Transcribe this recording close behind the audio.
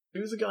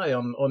Who's the guy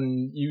on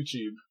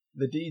YouTube?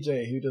 The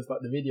DJ who does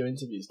like the video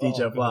interviews,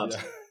 DJ Vlad.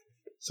 Yeah.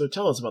 So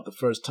tell us about the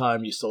first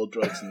time you sold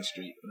drugs in the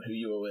street and who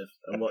you were with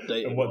and what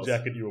date and it what was.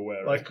 jacket you were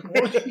wearing. Like,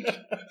 what?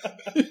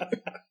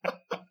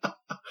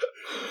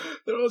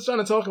 They're always trying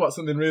to talk about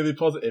something really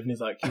positive, and he's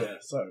like, "Yeah,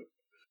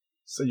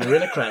 so you're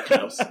in a crack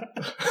house.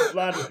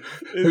 Lad,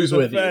 who's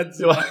with you?"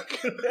 You're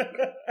like,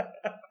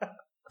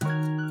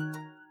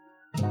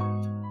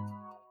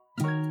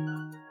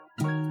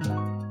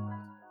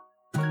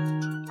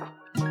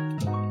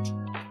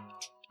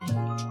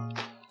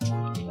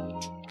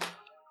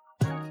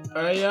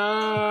 Ayo!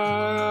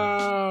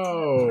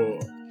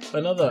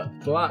 Another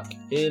Black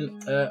in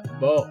a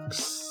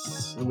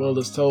Box. The world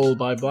is told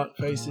by black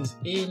faces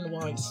in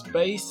white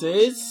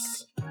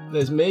spaces.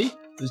 There's me,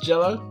 there's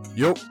Jello,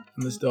 yup,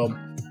 and there's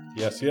Dom.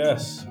 Yes,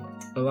 yes.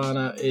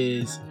 Alana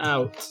is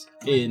out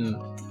in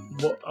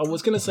what I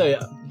was going to say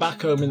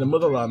back home in the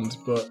motherland,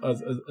 but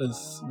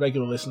as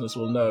regular listeners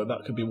will know,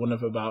 that could be one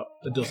of about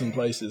a dozen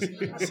places.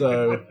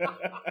 So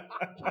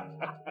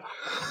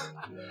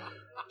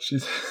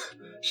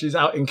she's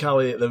out in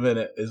Cali at the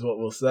minute, is what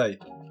we'll say.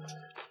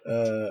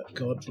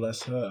 God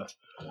bless her.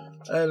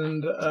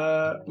 And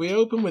we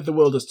open with The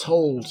World as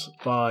Told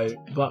by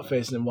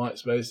Blackface in White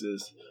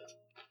Spaces.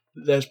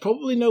 There's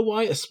probably no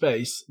whiter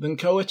space than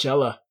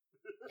Coachella.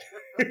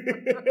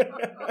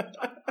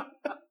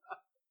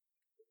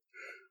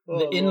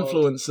 The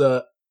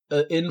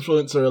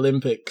influencer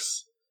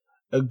Olympics,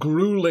 a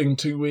grueling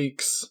 2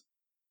 weeks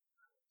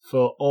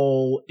for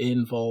all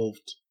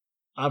involved.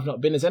 I've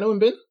not been. Has anyone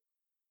been?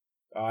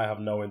 I have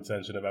no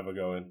intention of ever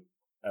going.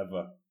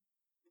 Ever.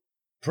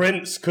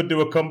 Prince could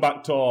do a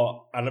comeback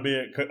tour and I'd be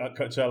at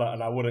Coachella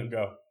and I wouldn't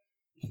go.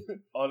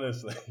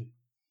 Honestly.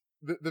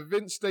 The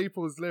Vince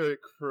Staples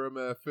lyric from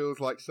Feels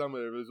Like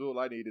Summer is all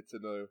I needed to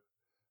know.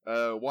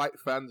 White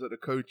fans at the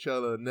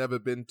Coachella, never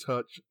been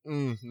touched,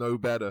 no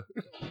better.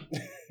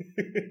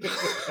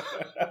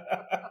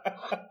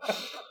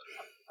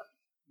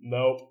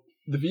 Nope.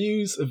 The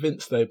views of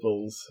Vince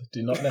Staples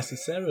do not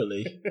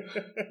necessarily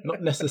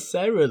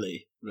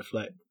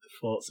reflect the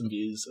thoughts and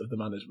views of the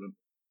management.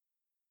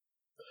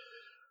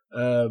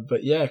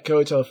 But yeah,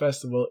 Coachella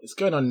Festival, it's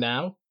going on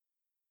now.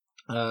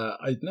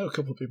 I know a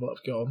couple of people that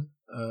have gone.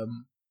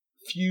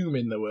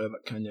 Fuming they were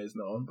that Kanye's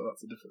not on, but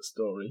that's a different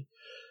story.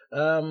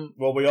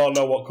 Well, we all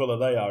know what colour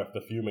they are if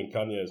the fuming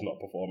Kanye is not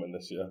performing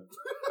this year.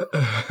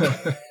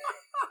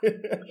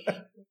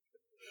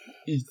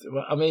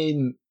 I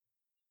mean,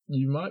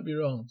 you might be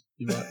wrong.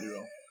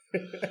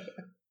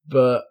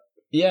 But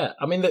yeah,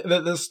 I mean,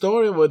 the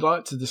story I would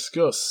like to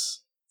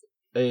discuss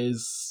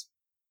is,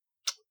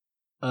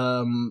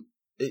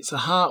 it's a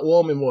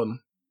heartwarming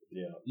one.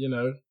 Yeah, you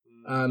know,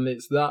 and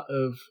it's that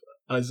of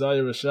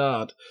Isaiah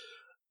Rashad.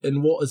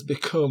 In what has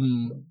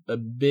become a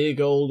big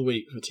old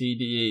week for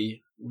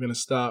TDE, we're going to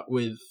start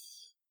with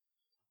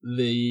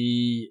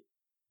the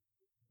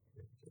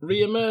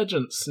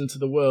re-emergence into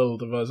the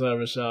world of Isaiah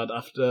Rashad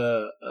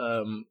after,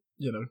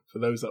 for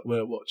those that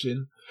weren't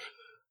watching,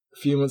 a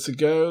few months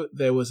ago,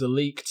 there was a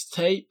leaked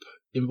tape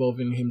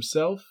involving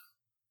himself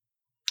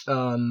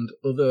and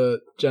other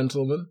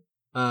gentlemen,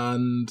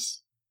 and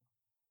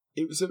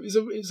it was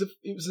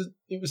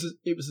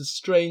a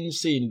strange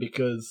scene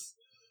because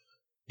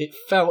it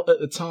felt at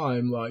the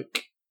time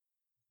like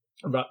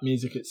rap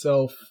music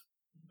itself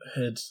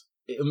had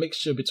a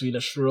mixture between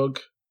a shrug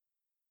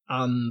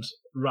and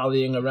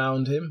rallying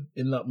around him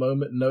in that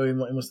moment, knowing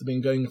what he must have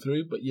been going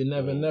through, but you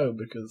never know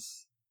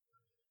because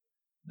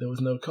there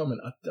was no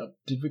comment.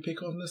 Did we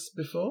pick on this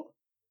before?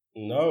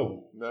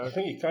 No. I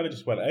think he kind of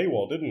just went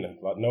AWOL, didn't he?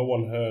 Like, no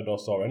one heard or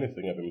saw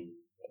anything of him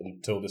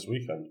until this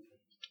weekend.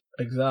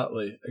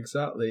 Exactly.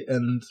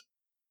 And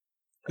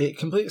it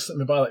completely slipped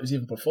me by that he was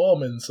even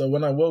performing. So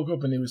when I woke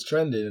up and he was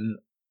trending,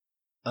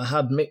 I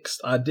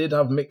did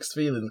have mixed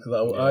feelings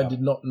because I did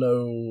not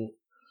know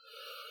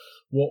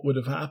what would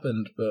have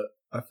happened. But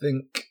I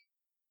think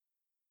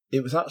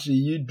it was actually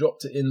you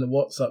dropped it in the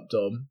WhatsApp,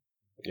 Dom.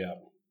 Yeah.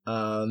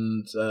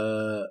 And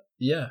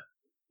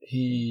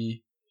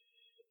he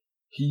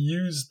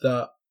used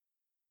that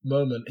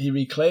moment. He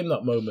reclaimed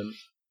that moment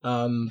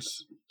and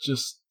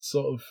just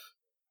sort of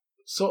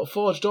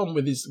forged on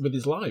with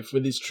his life,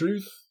 with his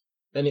truth.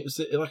 And it was,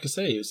 like I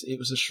say, it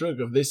was a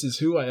shrug of this is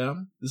who I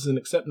am. This is an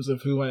acceptance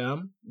of who I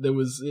am. There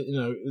was,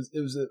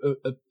 it was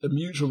a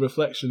mutual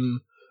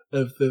reflection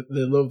of the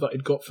love that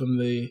he'd got from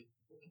the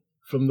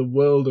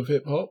world of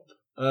hip hop.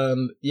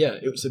 And yeah,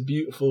 it was a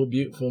beautiful,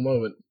 beautiful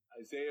moment.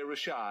 Isaiah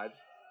Rashad,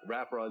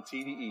 rapper on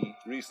TDE,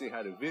 recently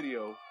had a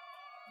video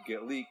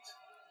get leaked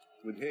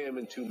with him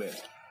and two men.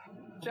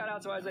 Shout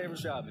out to Isaiah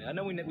Rashad, man. I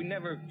know we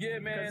never... Yeah,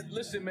 man.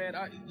 Listen, man.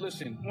 I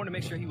wanted to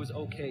make sure he was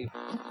okay.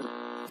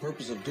 The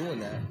purpose of doing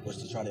that was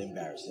to try to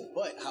embarrass him.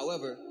 But,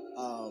 however,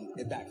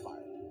 it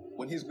backfired.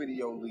 When his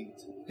video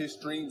leaked, his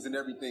streams and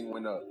everything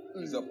went up.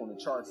 He's up on the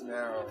charts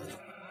now.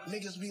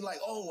 Niggas be like,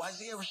 oh,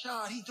 Isaiah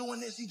Rashad, he doing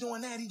this, he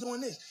doing that, he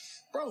doing this.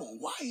 Bro,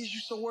 why is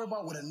you so worried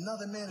about what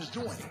another man is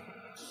doing?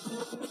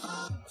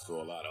 I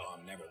saw a lot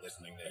of never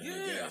listening to him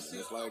again.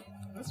 It's like,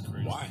 that's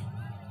crazy. Why?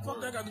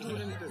 Fuck that got to do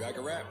with anything. I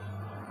can rap.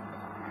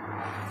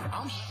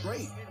 I'm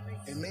straight.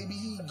 And maybe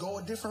he go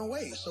a different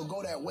way. So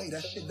go that way.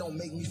 That shit don't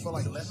make me feel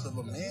like less of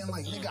a man.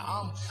 Like, nigga,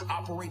 I'm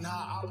operating how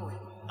I operate.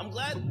 I'm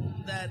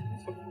glad that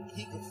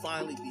he could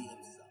finally be himself.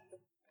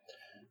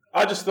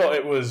 I just thought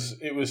it was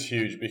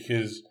huge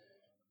because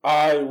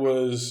I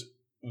was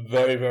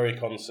very, very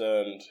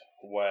concerned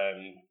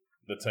when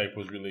the tape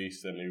was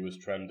released and it was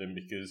trending,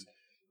 because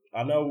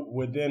I know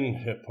within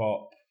hip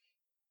hop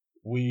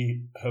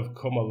we have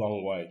come a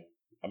long way.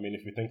 I mean,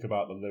 if we think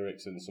about the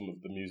lyrics and some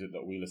of the music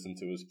that we listened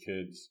to as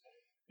kids,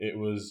 it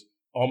was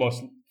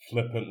almost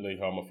flippantly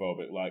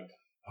homophobic. Like,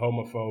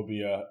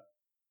 homophobia,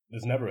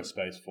 there's never a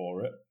space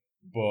for it,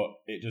 but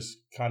it just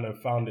kind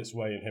of found its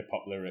way in hip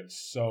hop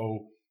lyrics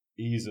so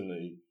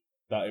easily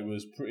that it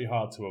was pretty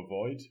hard to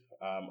avoid.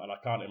 And I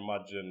can't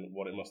imagine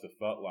what it must have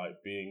felt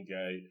like being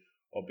gay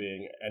or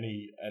being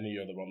any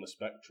other on the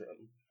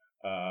spectrum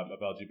of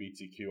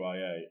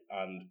LGBTQIA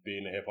and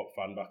being a hip hop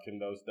fan back in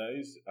those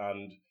days.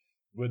 And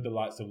with the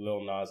likes of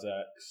Lil Nas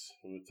X,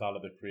 with Tyler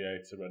the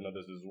Creator and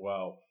others as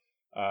well,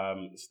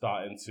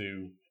 starting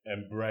to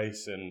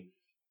embrace and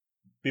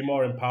be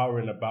more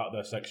empowering about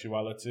their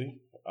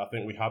sexuality. I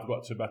think we have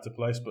got to a better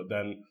place, but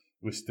then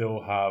we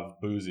still have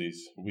boozies.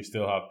 We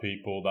still have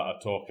people that are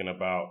talking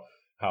about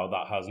how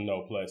that has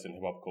no place in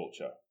hip-hop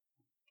culture.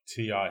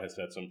 T.I. has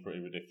said some pretty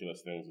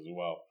ridiculous things as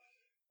well.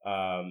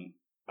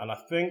 And I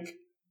think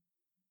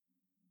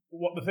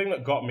the thing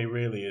that got me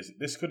really is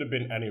this could have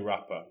been any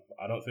rapper.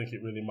 I don't think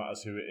it really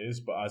matters who it is,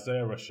 but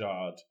Isaiah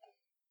Rashad,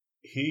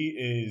 he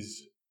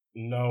is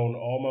known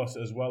almost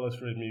as well as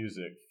for his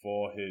music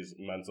for his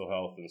mental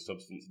health and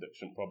substance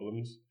addiction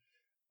problems.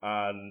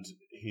 And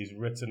he's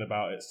written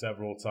about it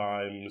several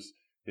times.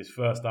 His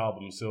first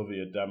album,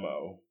 Sylvia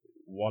Demo,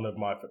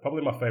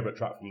 probably my favorite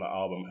track from that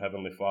album,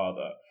 Heavenly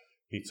Father,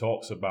 he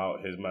talks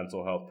about his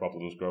mental health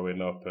problems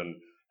growing up and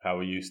how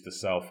he used to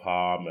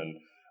self-harm and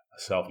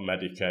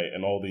self-medicate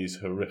and all these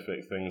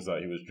horrific things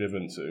that he was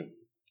driven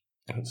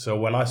to. So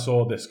when I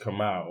saw this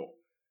come out,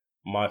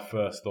 my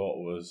first thought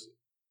was,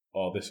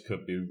 oh, this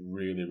could be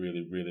really,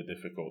 really, really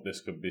difficult.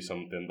 This could be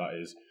something that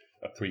is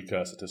a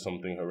precursor to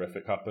something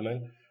horrific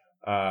happening.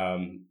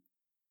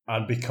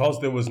 And because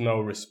there was no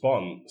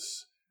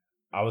response,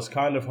 I was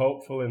kind of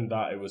hopeful in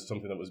that it was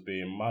something that was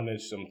being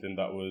managed, something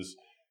that was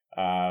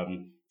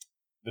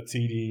the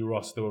TDE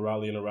roster were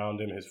rallying around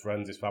him, his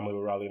friends, his family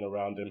were rallying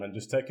around him, and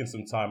just taking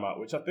some time out,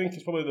 which I think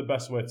is probably the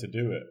best way to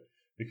do it,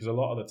 because a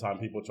lot of the time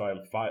people try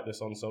and fight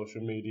this on social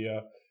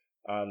media,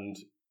 and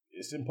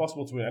it's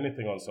impossible to win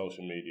anything on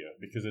social media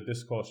because the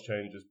discourse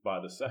changes by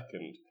the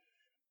second.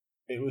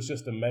 It was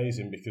just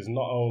amazing because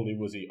not only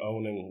was he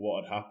owning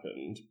what had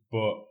happened,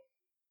 but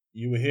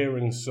you were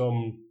hearing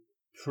some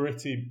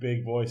pretty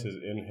big voices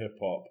in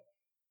hip-hop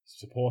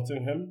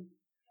supporting him.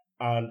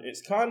 And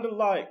it's kind of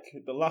like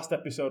the last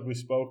episode we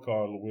spoke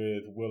on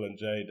with Will and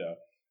Jada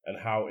and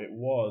how it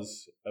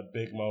was a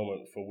big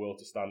moment for Will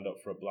to stand up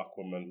for a black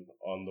woman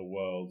on the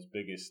world's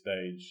biggest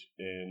stage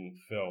in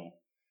film.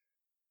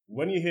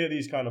 When you hear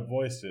these kind of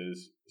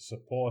voices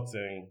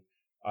supporting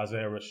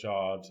Isaiah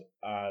Rashad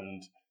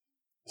and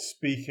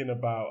speaking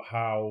about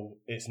how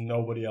it's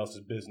nobody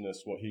else's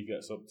business what he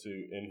gets up to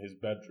in his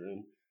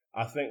bedroom,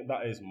 I think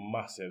that is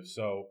massive.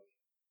 So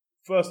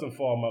first and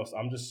foremost,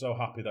 I'm just so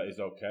happy that he's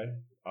okay.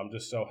 I'm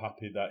just so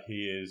happy that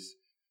he is.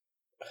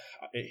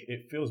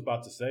 It feels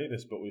bad to say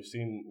this, but we've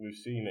seen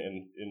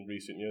it in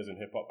recent years in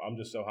hip hop. I'm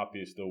just so happy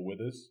he's still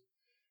with us,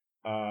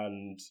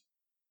 and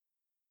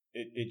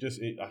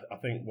I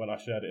think when I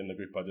shared it in the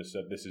group, I just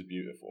said this is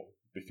beautiful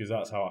because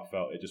that's how I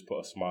felt. It just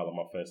put a smile on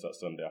my face that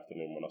Sunday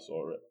afternoon when I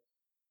saw it.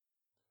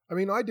 I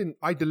mean,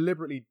 I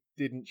deliberately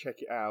didn't check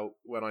it out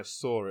when I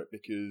saw it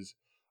because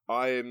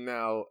I am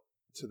now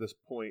to the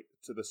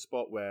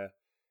spot where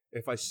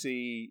if I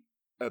see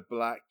a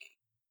black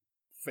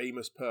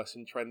famous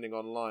person trending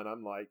online,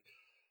 I'm like,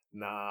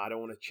 nah, I don't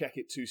want to check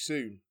it too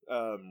soon.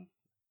 And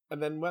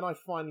then when I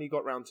finally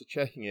got round to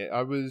checking it,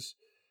 I'm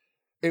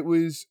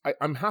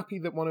happy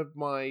that one of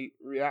my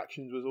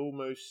reactions was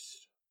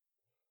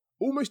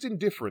almost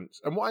indifferent.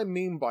 And what I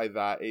mean by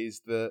that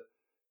is that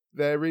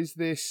there is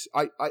this,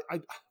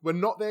 we're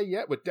not there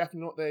yet. We're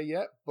definitely not there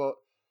yet, but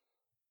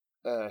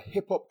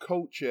hip hop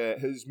culture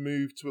has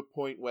moved to a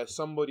point where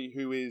somebody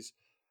who is,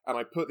 and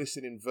I put this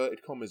in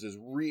inverted commas, as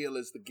real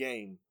as the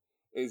game,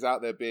 is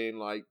out there being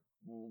like,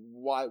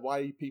 why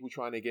are people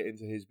trying to get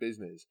into his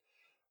business?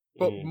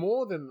 But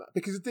more than that,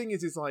 because the thing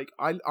is like,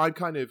 I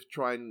kind of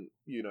try and,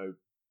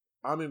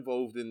 I'm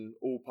involved in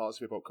all parts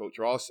of hip hop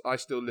culture. I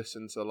still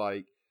listen to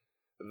like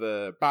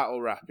the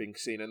battle rapping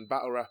scene, and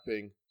battle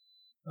rapping.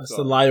 That's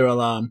the liar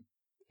alarm.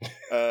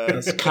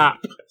 That's cap.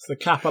 It's the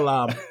cap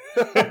alarm.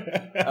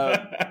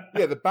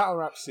 Yeah, the battle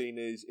rap scene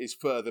is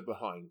further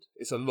behind.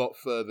 It's a lot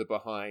further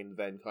behind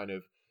than kind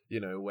of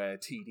where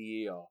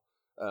TDE are.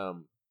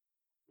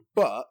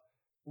 But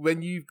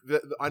when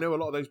I know a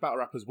lot of those battle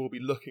rappers will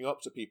be looking up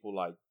to people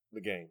like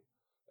The Game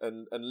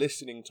and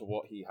listening to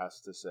what he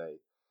has to say.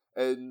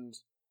 And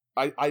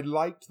I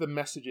liked the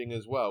messaging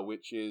as well,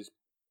 which is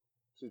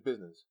his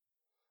business.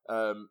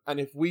 And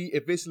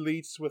if this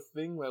leads to a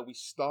thing where we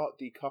start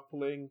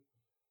decoupling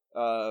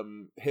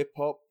hip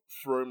hop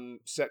from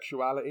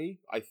sexuality,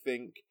 I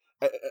think,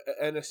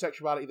 and a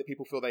sexuality that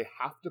people feel they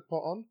have to put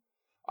on,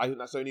 I think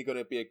that's only going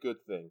to be a good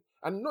thing.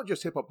 And not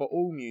just hip hop, but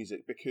all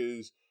music,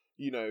 because,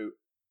 you know,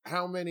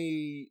 how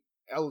many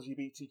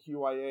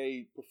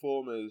LGBTQIA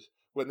performers,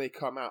 when they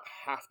come out,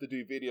 have to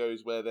do videos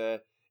where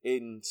they're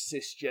in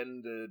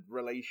cisgendered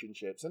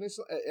relationships and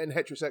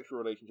heterosexual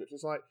relationships?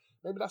 It's like,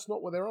 maybe that's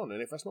not what they're on,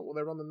 and if that's not what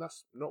they're on, then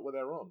that's not what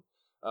they're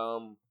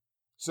on.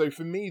 So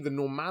for me, the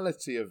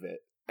normality of it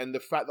and the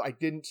fact that I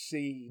didn't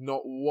see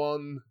not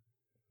one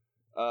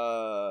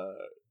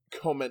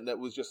comment that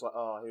was just like,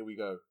 oh, here we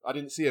go. I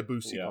didn't see a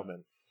Boosie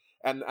comment,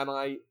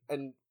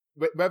 and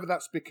whether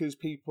that's because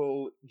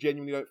people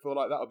genuinely don't feel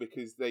like that, or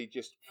because they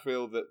just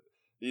feel that,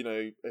 you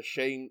know,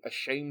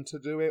 ashamed to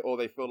do it, or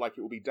they feel like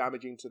it will be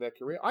damaging to their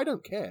career, I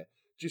don't care.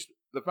 Just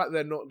the fact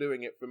they're not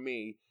doing it, for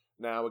me,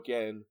 now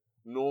again,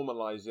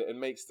 normalize it and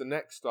makes the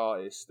next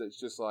artist that's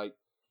just like,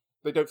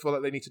 they don't feel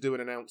like they need to do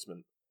an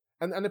announcement.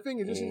 And the thing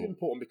is, this is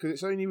important because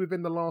it's only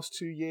within the last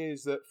 2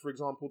 years that, for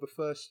example, the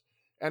first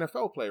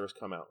NFL player has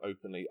come out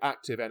openly.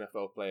 Active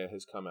NFL player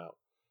has come out.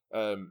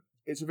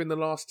 It's within the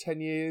last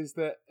 10 years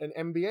that an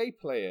NBA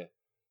player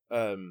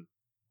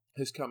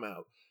has come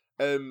out.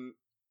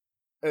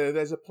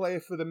 There's a player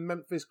for the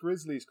Memphis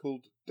Grizzlies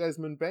called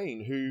Desmond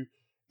Bain, who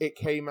it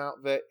came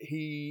out that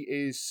he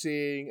is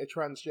seeing a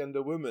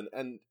transgender woman,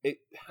 and it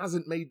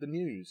hasn't made the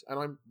news. And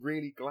I'm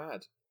really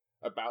glad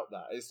about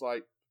that. It's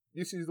like,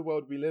 this is the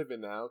world we live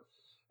in now.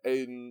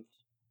 And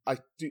I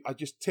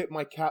just tip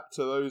my cap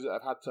to those that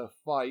have had to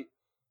fight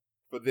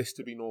for this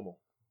to be normal.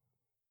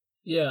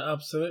 Yeah,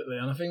 absolutely.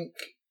 And I think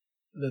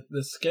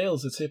the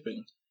scales are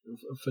tipping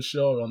for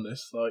sure on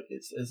this. Like,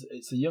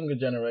 it's a younger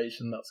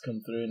generation that's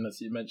come through, and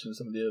as you mentioned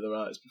some of the other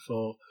artists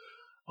before,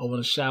 I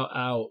want to shout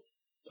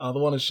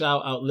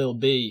out Lil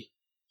B.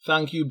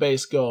 Thank you,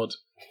 Bass God.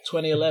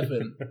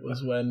 2011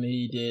 was when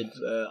he did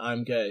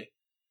I'm Gay.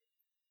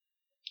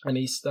 And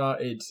he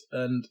started,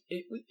 and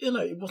it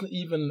wasn't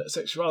even a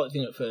sexuality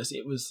thing at first.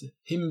 It was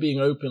him being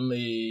open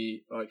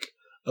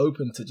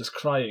to just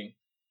crying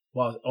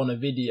while on a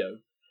video.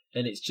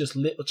 And it's just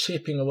little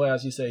chipping away,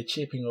 as you say,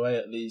 chipping away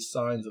at these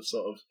signs of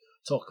sort of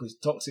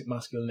toxic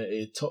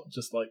masculinity,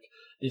 just like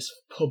this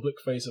public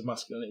face of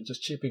masculinity,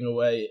 just chipping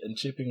away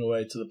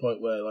to the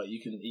point where, like,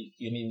 you can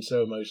even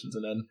show emotions,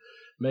 and then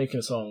making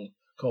a song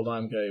called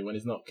I'm Gay when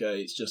he's not gay.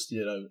 It's just,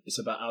 you know, it's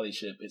about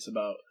allyship. It's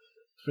about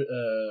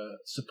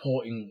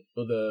supporting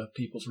other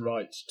people's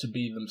rights to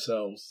be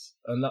themselves.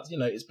 And that's, you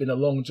know, it's been a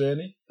long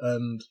journey.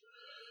 And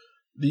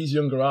these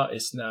younger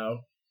artists now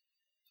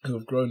who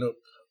have grown up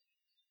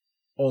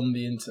on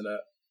the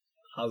internet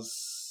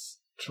as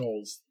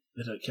trolls,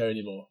 they don't care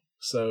anymore.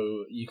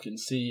 So you can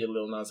see a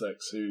Lil Nas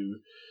X who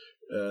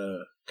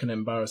can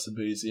embarrass a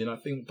Boosie, and I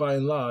think by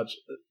and large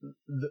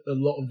a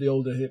lot of the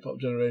older hip hop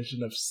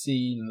generation have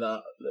seen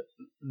that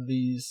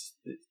the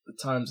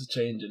times are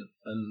changing,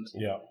 and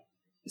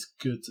it's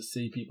good to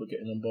see people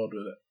getting on board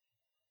with it.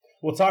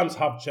 Well, times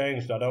have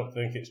changed. I don't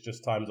think it's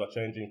just times are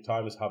changing.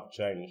 Times have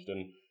changed,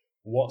 and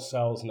what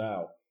sells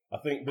now? I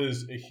think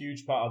there's a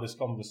huge part of this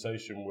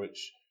conversation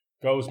which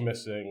goes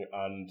missing,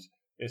 and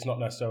it's not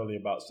necessarily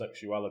about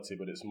sexuality,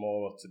 but it's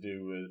more to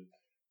do with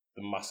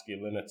the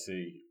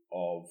masculinity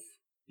of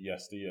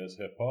yesteryear's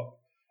hip hop.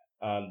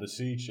 And the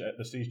sea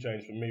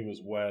change for me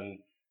was when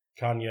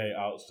Kanye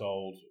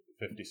outsold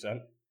 50 Cent.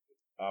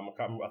 I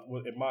can't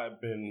remember, it might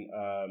have been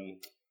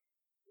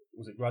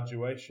was it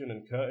Graduation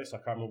and Curtis? I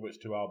can't remember which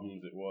two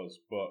albums it was,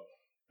 but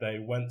they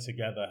went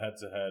together head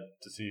to head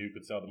to see who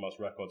could sell the most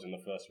records in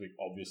the first week.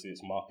 Obviously,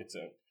 it's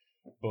marketing,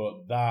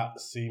 but that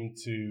seemed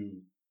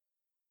to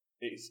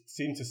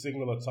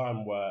signal a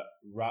time where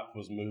rap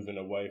was moving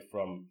away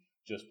from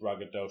just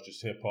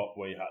braggadocious hip hop,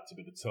 where you had to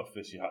be the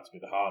toughest, you had to be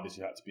the hardest,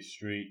 you had to be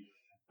street,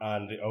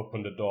 and it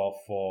opened the door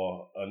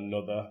for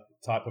another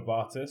type of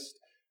artist.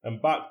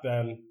 And back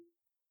then,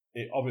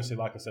 it obviously,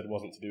 like I said,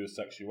 wasn't to do with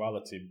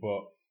sexuality,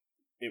 but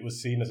it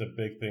was seen as a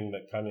big thing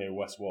that Kanye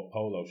West wore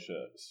polo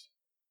shirts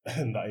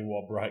and that he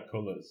wore bright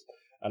colours.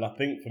 And I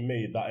think for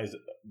me, that is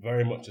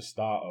very much a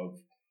start of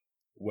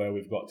where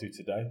we've got to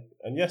today.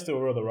 And yes, there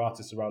were other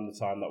artists around the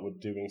time that were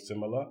doing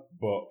similar,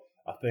 but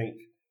I think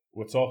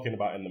we're talking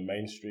about in the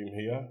mainstream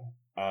here,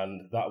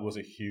 and that was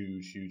a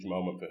huge, huge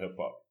moment for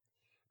hip-hop.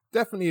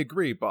 Definitely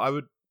agree, but I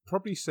would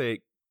probably say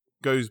it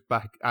goes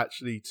back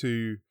actually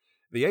to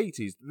the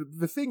 80s.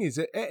 The thing is,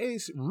 at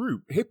its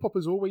root, hip-hop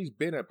has always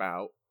been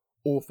about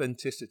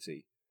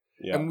authenticity.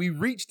 Yeah. And we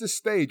reached a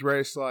stage where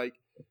it's like,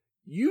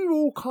 you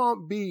all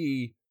can't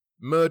be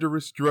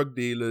murderous drug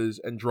dealers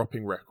and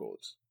dropping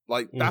records.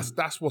 Like,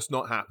 that's what's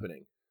not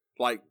happening.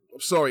 Like,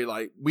 sorry,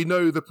 like, we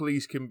know the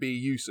police can be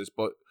useless,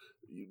 but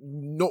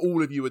not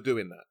all of you are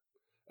doing that.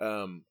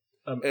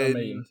 I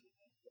mean,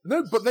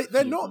 no, but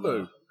they're not,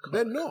 though.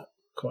 They're not.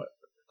 Quite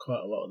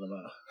a lot of them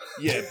are.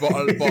 Yeah, but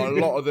a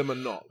lot of them are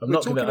not. I'm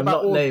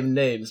not name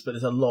names, but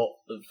there's a lot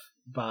of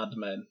bad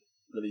men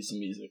releasing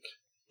music.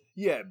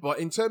 Yeah, but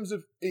in terms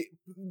of it,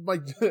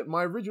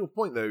 my original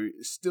point though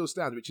still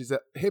stands, which is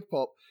that hip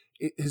hop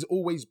it has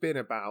always been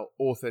about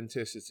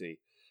authenticity,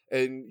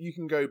 and you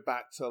can go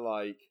back to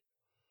like,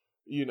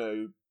 you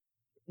know,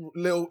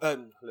 Lil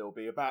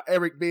B, about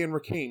Eric B and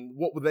Rakim,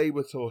 what they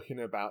were talking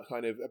about,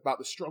 kind of about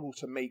the struggle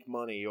to make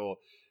money, or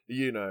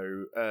you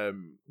know,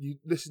 you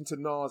listen to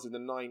Nas in the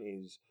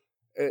 90s,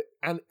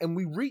 and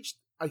we reached.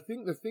 I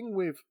think the thing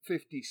with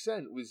 50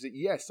 Cent was that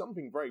yes,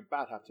 something very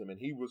bad happened to him, and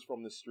he was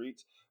from the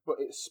streets, but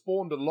it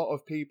spawned a lot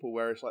of people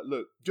where it's like,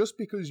 look, just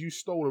because you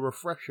stole a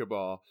refresher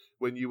bar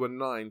when you were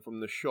 9 from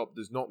the shop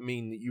does not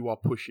mean that you are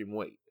pushing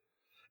weight.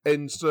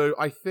 And so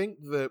I think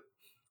that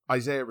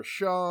Isaiah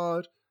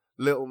Rashad,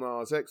 Lil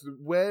Nas X,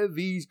 where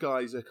these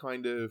guys are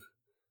kind of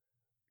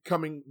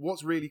coming,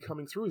 what's really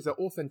coming through is their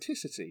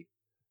authenticity,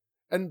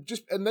 and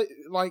they,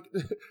 like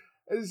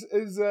as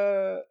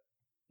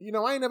you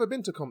know, I ain't never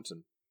been to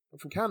Compton. I'm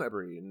from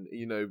Canterbury and,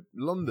 you know,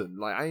 London.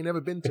 Like, I ain't never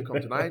been to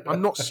Compton.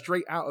 I'm not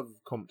straight out of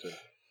Compton.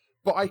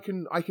 But I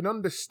can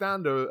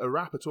understand a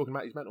rapper talking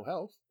about his mental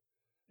health.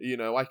 You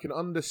know, I can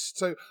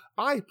understand. So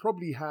I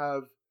probably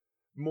have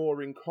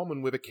more in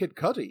common with a Kid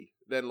Cudi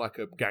than like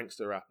a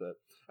gangster rapper.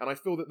 And I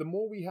feel that the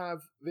more we have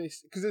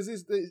this, because this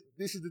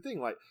is the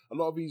thing, like a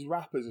lot of these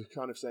rappers are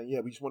kind of saying, yeah,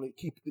 we just want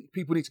to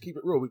people need to keep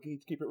it real. We need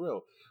to keep it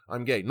real.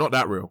 I'm gay. Not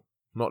that real.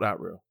 Not that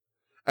real.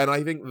 And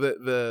I think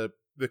that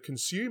the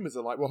consumers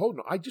are like, well, hold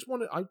on, I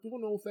want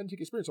an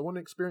authentic experience. I want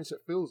an experience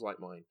that feels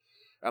like mine.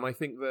 And I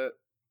think that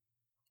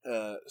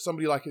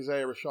somebody like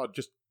Isaiah Rashad,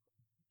 just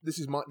this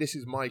is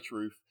my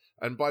truth.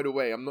 And by the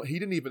way, he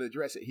didn't even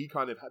address it. He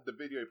kind of had the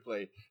video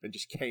play and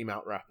just came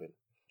out rapping.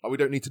 Like, we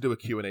don't need to do a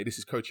Q&A. This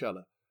is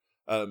Coachella.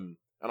 And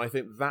I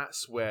think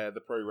that's where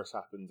the progress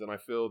happens. And I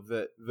feel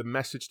that the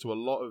message to a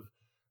lot of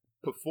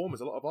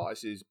performers, a lot of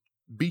artists is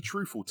be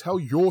truthful. Tell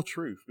your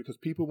truth, because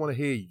people want to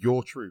hear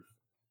your truth.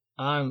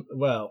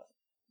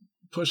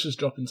 Pusha's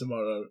dropping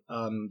tomorrow,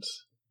 and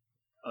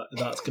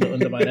that's going to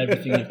undermine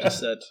everything you've just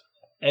said.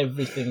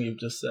 Everything you've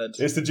just said.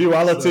 It's the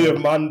duality of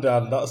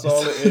Mandan. That's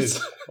all it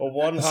is. On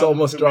one hand, it's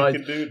almost dry. We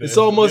can do this. It's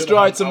almost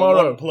dry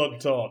tomorrow. Plug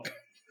talk.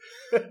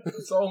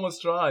 It's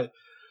almost dry.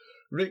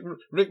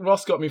 Rick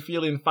Ross got me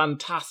feeling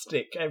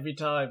fantastic every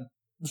time.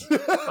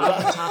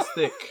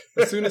 Fantastic.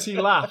 As soon as he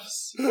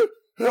laughs,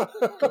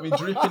 got me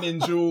dripping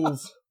in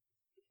jewels.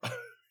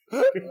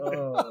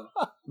 Oh,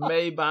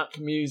 Maybach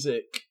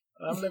music.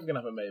 I'm never gonna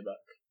have a Maybach,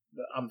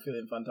 but I'm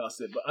feeling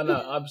fantastic. But I know,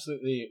 I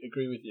absolutely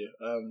agree with you.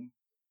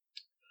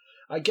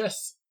 I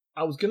guess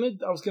I was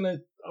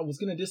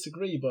gonna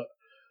disagree, but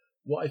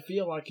what I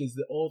feel like is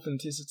that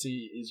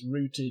authenticity is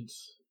rooted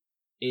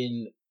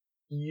in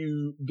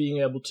you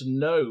being able to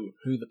know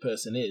who the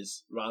person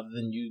is, rather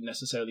than you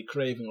necessarily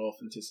craving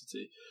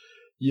authenticity.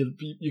 You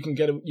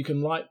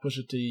can like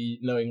Pusha T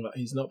knowing that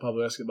he's not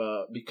Pablo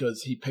Escobar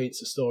because he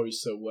paints a story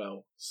so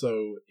well.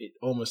 So it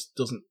almost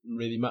doesn't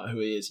really matter who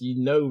he is.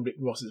 You know Rick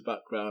Ross's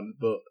background,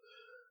 but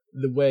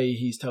the way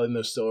he's telling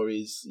those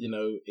stories, you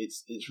know,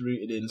 it's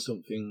rooted in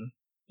something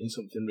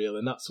real,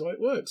 and that's why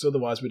it works.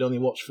 Otherwise, we'd only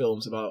watch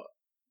films about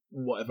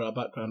whatever our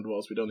background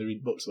was. We'd only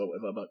read books about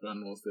whatever our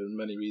background was. There are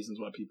many reasons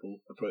why people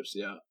approach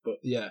the art. But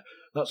yeah,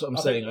 that's what I'm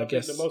saying. I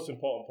guess the most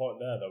important point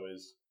there, though,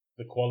 is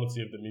the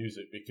quality of the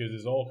music, because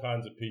there's all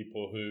kinds of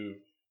people who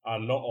are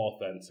not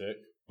authentic,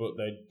 but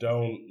they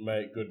don't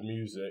make good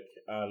music,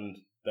 and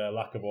their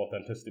lack of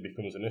authenticity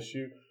becomes an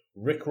issue.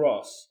 Rick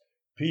Ross,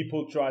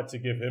 people tried to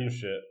give him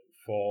shit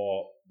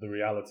for the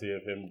reality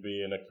of him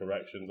being a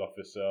corrections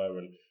officer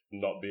and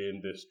not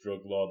being this drug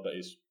lord that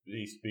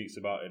he speaks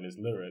about in his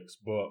lyrics,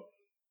 but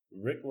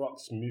Rick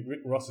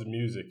Ross's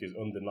music is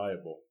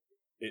undeniable.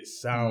 It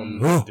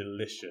sounds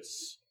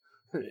delicious.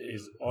 It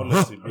is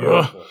honestly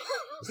beautiful.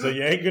 So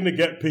you ain't gonna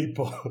get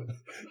people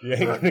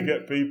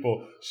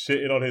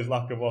shitting on his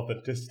lack of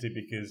authenticity,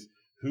 because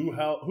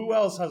who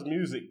else has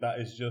music that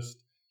is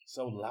just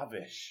so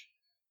lavish?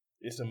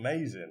 It's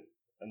amazing,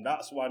 and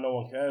that's why no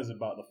one cares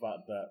about the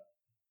fact that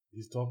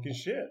he's talking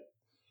shit.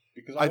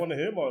 Because I want to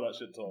hear more of that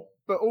shit talk.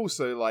 But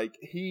also, like,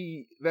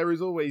 there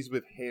is always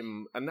with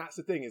him, and that's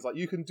the thing, is like,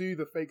 you can do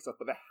the fake stuff,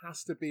 but there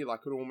has to be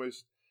like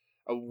almost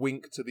a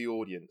wink to the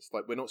audience.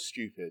 Like, we're not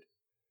stupid.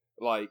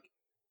 Like,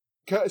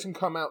 Curtis can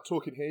come out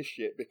talking his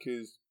shit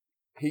because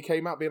he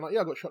came out being like,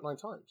 yeah, I got shot 9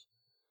 times.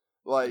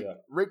 Like, yeah.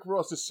 Rick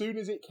Ross, as soon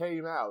as it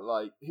came out,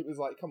 like, he was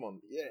like, come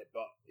on, yeah,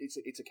 but it's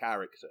a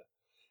character.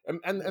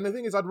 And the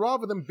thing is, I'd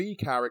rather them be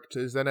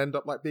characters than end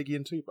up like Biggie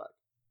and Tupac.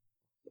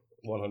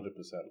 100%.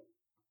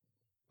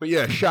 But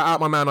yeah, shout out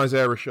my man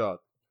Isaiah Rashad.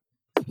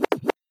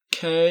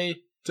 K.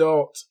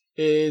 Dot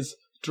is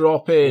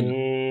dropping.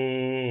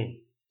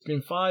 It's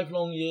been 5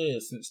 long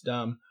years since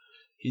Damn.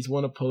 He's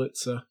won a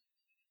Pulitzer.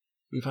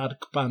 We've had a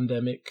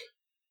pandemic.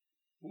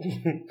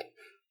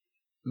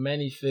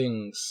 Many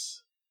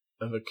things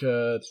have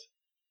occurred.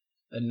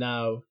 And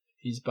now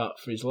he's back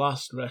for his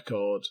last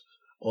record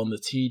on the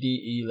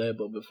TDE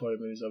label before he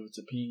moves over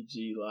to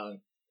PG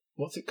Lang.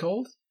 What's it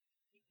called?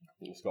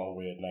 It's got a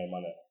weird name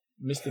on it.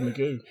 Mr.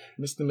 Magoo.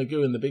 Mr.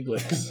 Magoo and the Big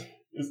Licks.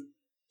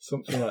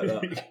 Something like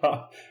that.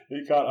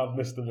 you can't have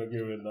Mr.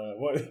 Magoo in there.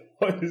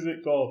 What is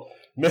it called?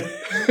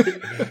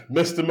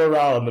 Mr.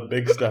 Morale and the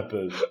Big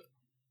Steppers.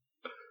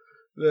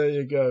 There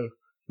you go.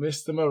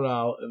 Mr.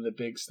 Morale and the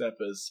Big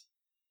Steppers.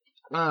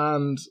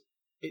 And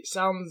it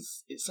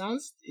sounds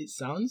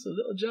a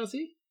little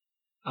jazzy.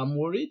 I'm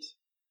worried.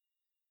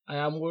 I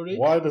am worried.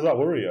 Why does that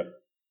worry you?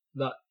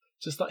 That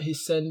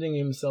he's sending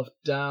himself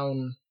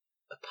down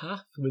a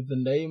path with the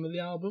name of the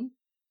album,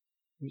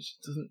 which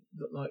doesn't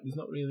look like it's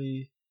not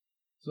really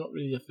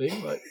a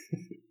thing, like,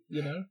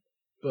 you know.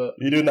 But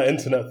you're doing that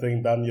internet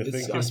thing, Dan. You're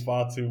thinking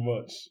far too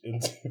much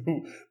into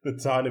the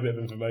tiny bit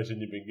of information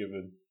you've been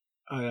given.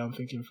 I am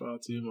thinking far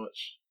too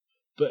much.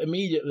 But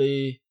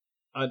immediately,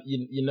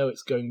 you know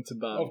it's going to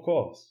ban. Of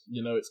course.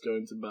 You know it's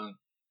going to ban.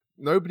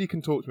 Nobody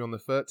can talk to me on the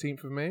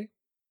 13th of May,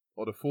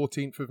 or the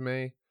 14th of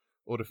May,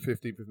 or the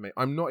 15th of May.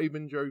 I'm not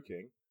even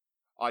joking.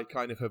 I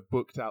kind of have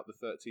booked out the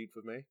 13th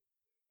of May.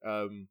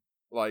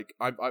 Like,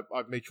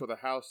 I've made sure the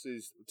house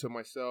is to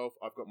myself.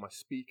 I've got my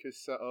speakers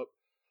set up.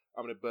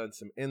 I'm going to burn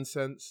some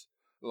incense.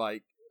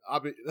 Like, I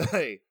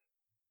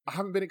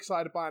haven't been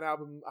excited by an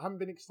album. I haven't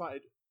been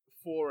excited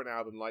for an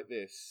album like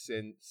this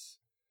since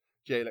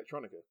J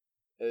Electronica.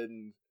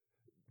 And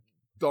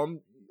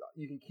Dom,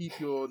 you can keep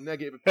your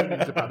negative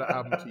opinions about that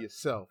album to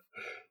yourself.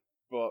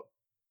 But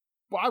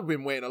I've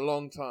been waiting a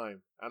long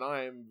time.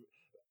 And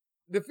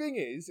the thing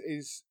is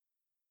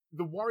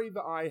the worry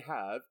that I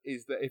have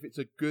is that if it's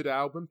a good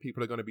album,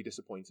 people are going to be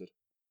disappointed.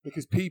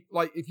 Because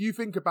if you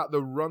think about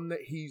the run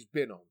that he's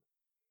been on,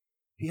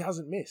 he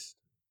hasn't missed.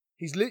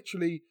 He's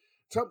literally,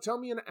 tell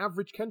me an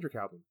average Kendrick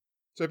album.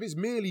 So if it's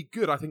merely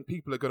good, I think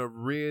people are going to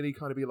really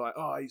kind of be like,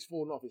 oh, he's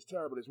fallen off, it's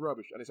terrible, it's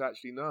rubbish. And it's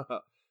actually, nah,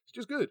 it's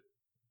just good.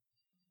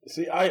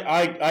 See,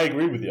 I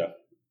agree with you.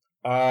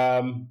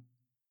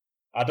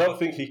 I don't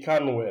think he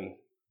can win.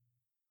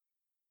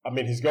 I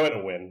mean, he's going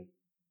to win,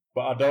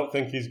 but I don't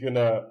think he's going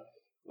to,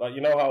 like,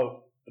 you know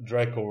how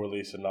Drake will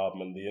release an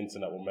album and the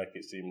internet will make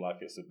it seem like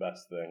it's the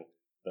best thing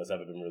that's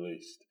ever been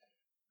released.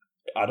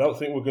 I don't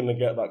think we're going to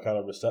get that kind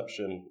of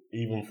reception,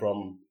 even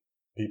from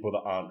people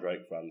that aren't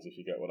Drake fans, if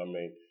you get what I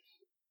mean.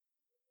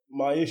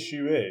 My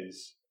issue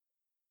is,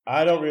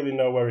 I don't really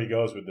know where he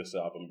goes with this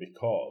album,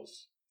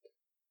 because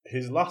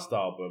his last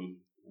album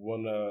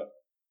won a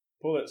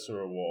Pulitzer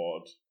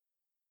Award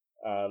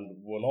and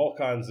won all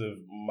kinds of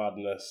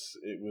madness.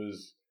 It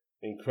was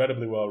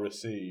incredibly well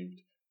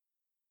received.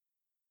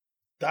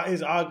 That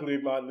is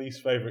arguably my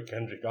least favourite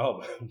Kendrick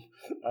album.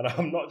 And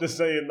I'm not just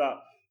saying that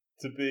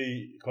to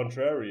be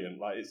contrarian.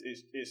 Like,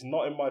 it's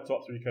not in my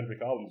top 3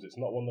 Kendrick albums. It's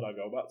not one that I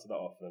go back to that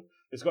often.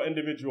 It's got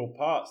individual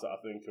parts that I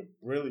think are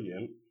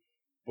brilliant,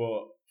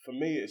 but for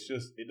me,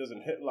 it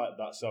doesn't hit like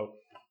that. So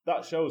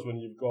that shows when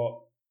you've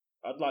got,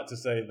 I'd like to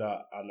say that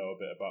I know a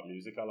bit about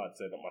music. I like to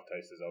say that my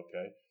taste is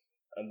okay.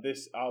 And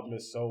this album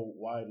is so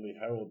widely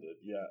heralded,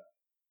 yet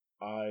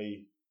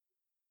I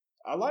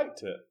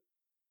liked it.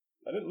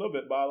 I didn't love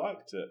it, but I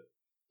liked it.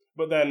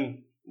 But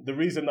then the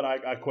reason that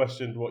I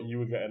questioned what you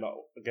were getting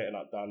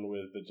at, Dan,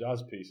 with the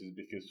jazz piece is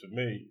because for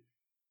me,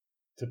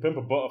 To Pimp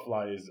a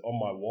Butterfly is on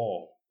my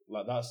wall.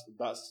 Like, that's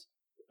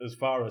as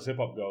far as hip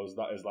hop goes,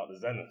 that is like the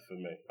zenith for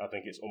me. I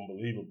think it's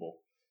unbelievable.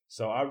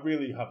 So I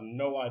really have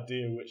no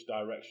idea which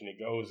direction it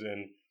goes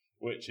in,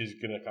 which is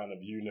going to kind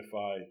of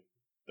unify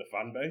the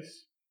fan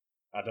base.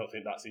 I don't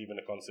think that's even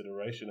a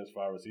consideration as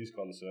far as he's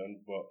concerned,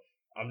 but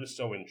I'm just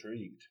so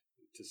intrigued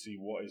to see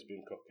what he's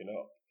been cooking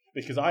up.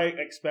 Because I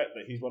expect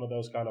that he's one of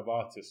those kind of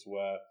artists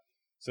where,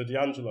 so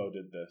D'Angelo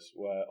did this,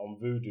 where on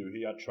Voodoo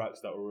he had tracks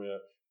that were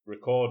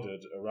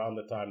recorded around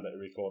the time that he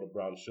recorded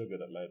Brown Sugar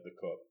that made the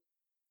cut.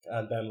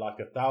 And then like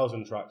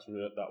 1,000 tracks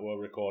that were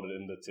recorded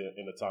in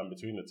the time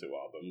between the two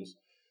albums.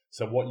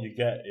 So what you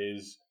get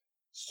is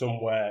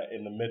somewhere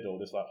in the middle,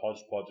 this like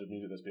hodgepodge of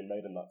music that's been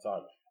made in that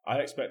time. I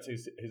expect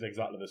he's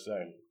exactly the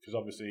same, because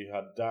obviously he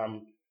had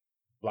Damn,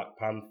 Black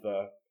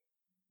Panther,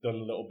 done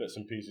little bits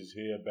and pieces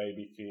here,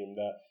 Baby Keem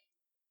there.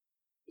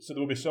 So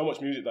there will be so much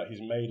music that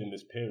he's made in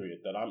this period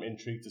that I'm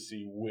intrigued to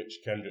see which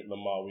Kendrick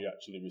Lamar we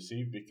actually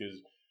receive,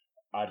 because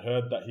I'd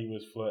heard that he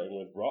was flirting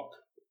with rock,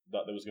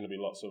 that there was going to be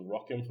lots of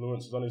rock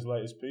influences on his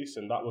latest piece,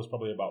 and that was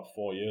probably about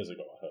 4 years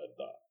ago I heard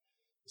that.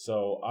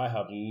 So I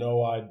have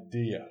no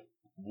idea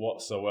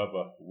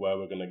whatsoever where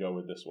we're going to go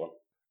with this one.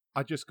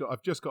 I've just got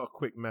a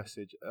quick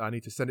message. I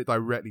need to send it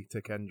directly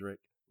to Kendrick.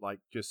 Like,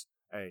 just,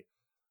 hey,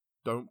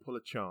 don't pull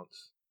a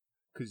chance,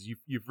 because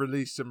you've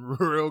released some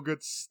real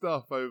good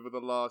stuff over the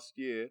last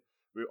year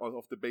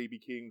off the Baby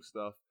King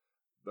stuff.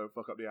 Don't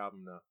fuck up the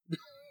album now.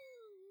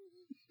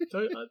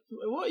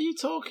 What are you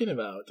talking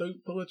about?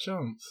 Don't pull a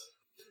chance.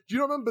 Do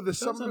you not remember the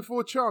summer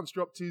before Chance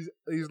dropped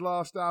his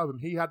last album?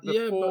 He had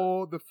the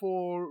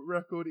four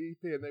record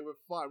EP, and they were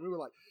fine. We were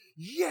like,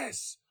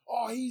 yes.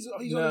 Oh, he's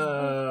on his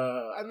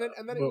book. And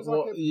then it was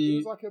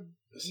like a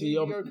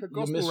mediocre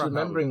gospel rap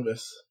album.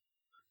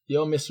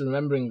 You're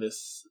misremembering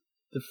this.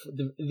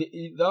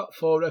 That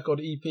 4-record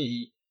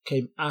EP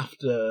came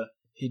after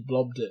he'd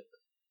blobbed it.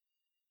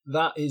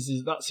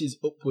 That's his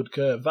upward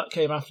curve. That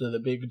came after The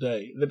Big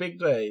Day. The Big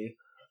Day,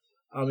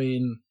 I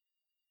mean,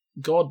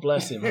 God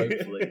bless him,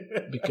 hopefully,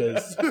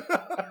 because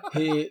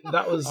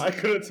that was I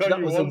couldn't tell that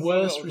you was one the song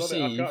worst that was on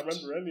it. I received. can't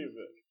remember any of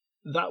it.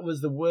 That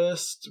was the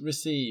worst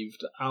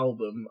received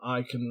album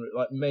I can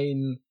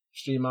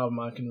mainstream album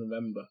I can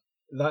remember.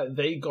 That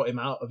they got him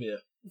out of here.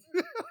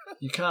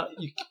 You can't.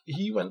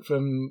 He went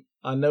from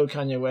 "I know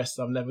Kanye West,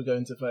 I'm never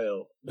going to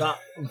fail." That,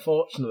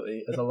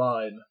 unfortunately, as a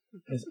line,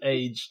 has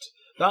aged.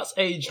 That's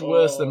aged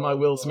worse than my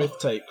Will Smith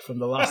take from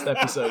the last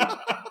episode,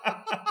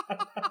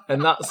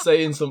 and that's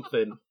saying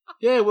something.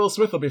 Yeah, Will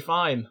Smith will be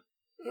fine.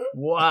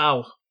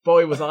 Wow,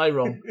 boy, was I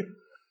wrong.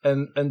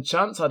 And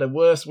Chance had a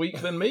worse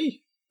week than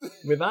me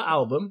with that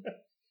album.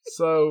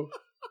 So,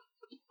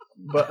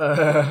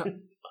 but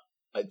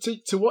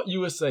to what you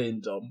were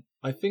saying, Dom,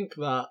 I think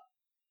that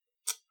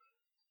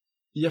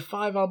you're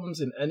 5 albums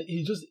in, and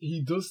he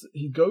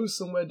goes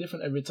somewhere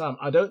different every time.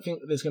 I don't think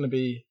that there's going to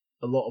be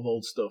a lot of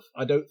old stuff.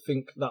 I don't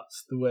think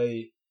that's the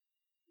way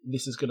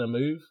this is going to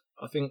move.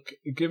 I think,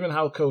 given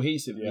how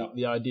cohesive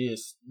the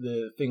ideas,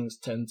 the things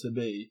tend to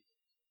be,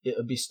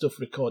 it'll be stuff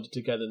recorded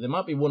together. There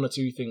might be 1 or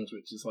 2 things,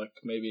 which is like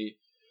maybe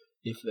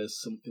if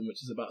there's something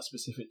which is about a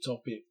specific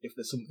topic, if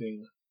there's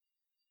something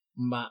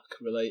Mac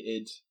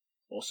related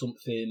or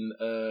something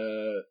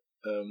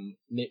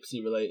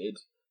Nipsey related,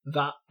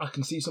 that I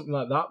can see something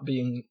like that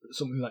being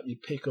something that you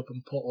pick up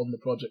and put on the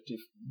project.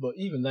 But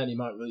even then, he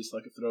might release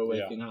like a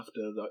throwaway thing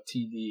after, like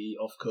TDE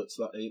offcuts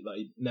that he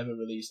never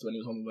released when he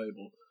was on the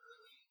label.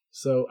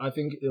 So I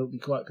think it'll be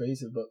quite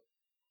cohesive. But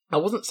I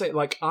wasn't saying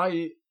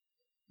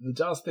the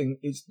jazz thing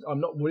is.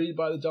 I'm not worried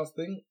by the jazz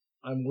thing.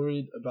 I'm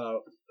worried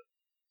about.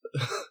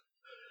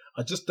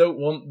 I just don't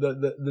want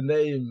the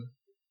name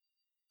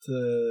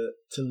to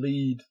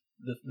lead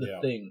the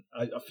thing.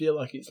 I feel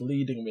like it's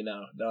leading me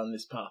now down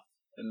this path.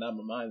 And now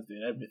my mind's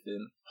doing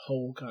everything,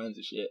 whole kinds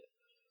of shit.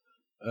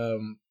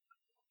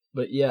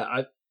 But yeah,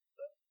 I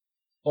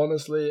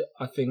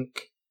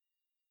think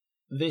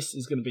this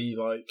is going to be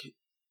like,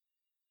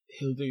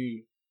 he'll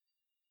do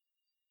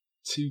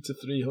 200 to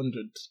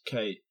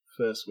 300k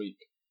first week.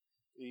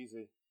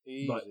 Easy.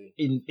 Like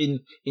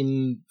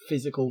in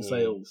physical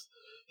sales.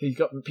 He's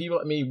got people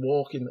like me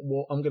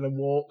I'm going to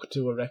walk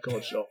to a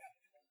record shop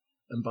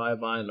and buy a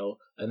vinyl,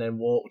 and then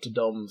walk to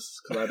Dom's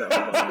because I don't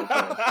have a vinyl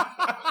player.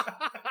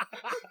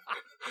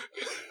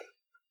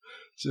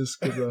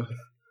 Just because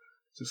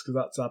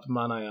that type of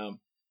man I am.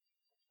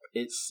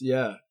 It's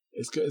going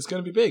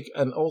to be big.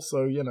 And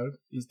also,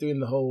 he's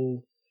doing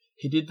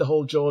he did the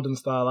whole Jordan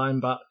style I'm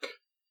back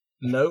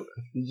note.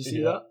 Did you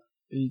see that?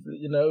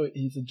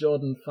 He's a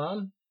Jordan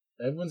fan.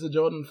 Everyone's a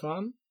Jordan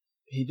fan.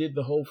 He did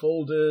the whole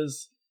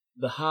folders,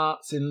 the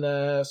hearts in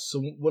there.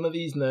 One of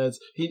these nerds.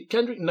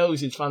 Kendrick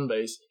knows his fan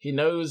base. He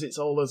knows it's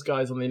all those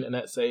guys on the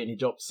internet saying he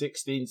dropped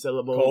 16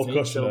 syllables, and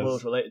each syllable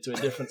is related to a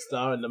different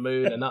star in the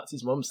moon, and that's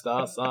his mum's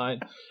star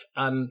sign.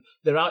 And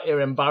they're out here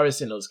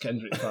embarrassing us,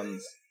 Kendrick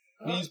fans.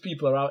 These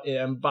people are out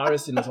here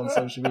embarrassing us on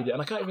social media,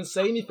 and I can't even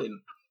say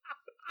anything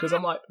because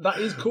I'm like, that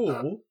is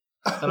cool,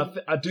 and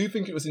I do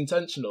think it was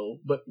intentional,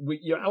 but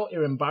you're out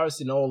here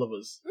embarrassing all of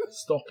us.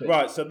 Stop it.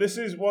 Right. So this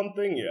is one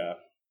thing, yeah.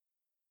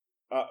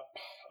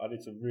 I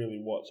need to really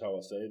watch how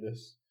I say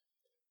this,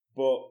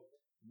 but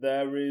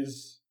there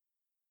is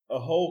a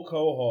whole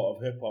cohort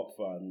of hip hop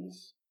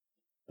fans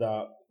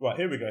that. Right,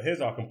 here we go. Here's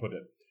how I can put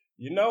it.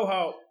 You know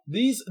how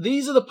these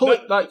are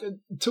the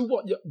to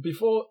what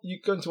before you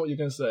go into what you're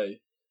going to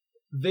say.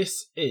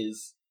 This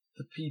is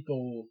the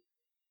people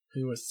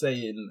who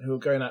are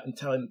going out and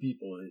telling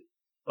people,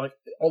 like,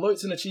 although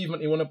it's an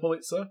achievement you won a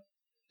Pulitzer,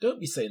 don't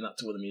be saying that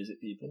to other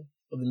music people,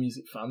 other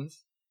music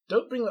fans.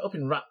 Don't bring that up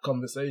in rap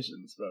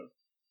conversations, bro.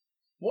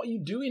 What are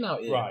you doing out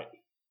here? Right.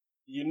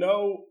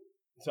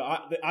 So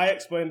I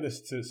explained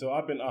this so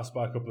I've been asked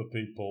by a couple of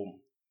people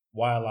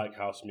why I like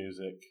house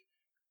music,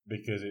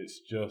 because it's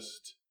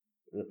just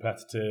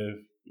repetitive,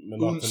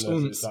 monotonous,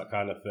 it's that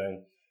kind of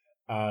thing.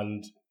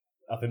 And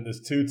I think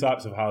there's 2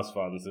 types of house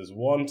fans. There's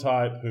one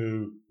type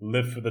who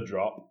live for the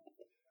drop,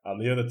 and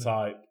the other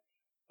type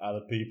are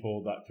the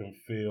people that can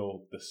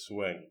feel the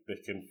swing. They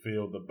can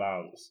feel the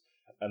bounce.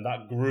 And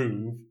that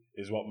groove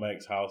is what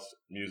makes house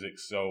music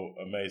so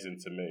amazing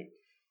to me.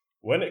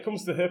 When it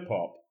comes to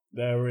hip-hop,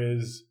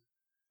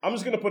 I'm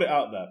just going to put it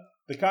out there,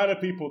 the kind of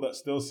people that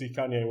still see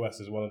Kanye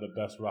West as one of the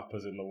best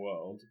rappers in the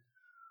world,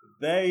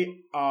 they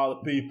are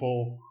the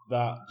people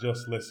that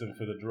just listen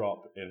for the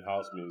drop in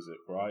house music,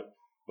 right?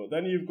 But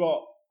then you've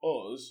got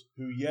us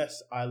who,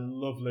 yes, I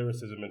love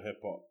lyricism in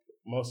hip-hop.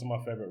 Most of my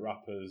favorite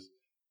rappers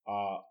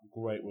are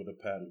great with a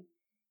pen.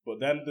 But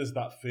then there's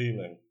that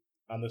feeling.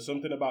 And there's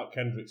something about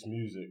Kendrick's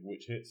music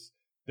which hits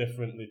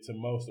differently to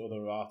most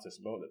other artists,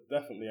 but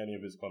definitely any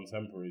of his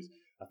contemporaries.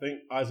 I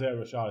think Isaiah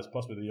Rashad is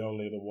possibly the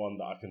only other one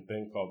that I can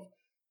think of,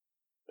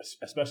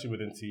 especially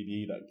within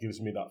TDE, that gives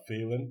me that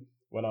feeling.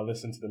 When I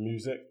listen to the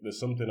music, there's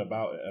something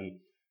about it. And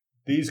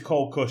these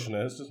Cole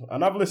Kushners,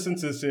 and I've listened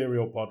to the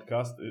Serial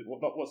podcast,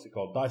 what's it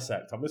called?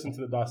 Dissect. I've listened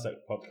to the Dissect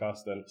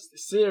podcast. And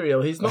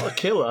Serial, he's not a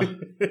killer.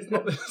 it's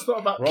not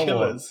about Wrong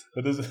killers.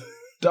 One. But there's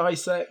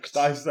Dissect.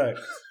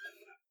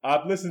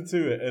 I've listened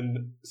to it,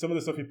 and some of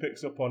the stuff he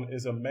picks up on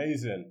is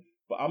amazing.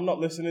 but I'm not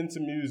listening to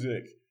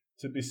music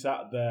to be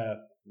sat there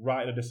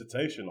writing a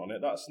dissertation on it.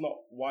 That's not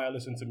why I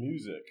listen to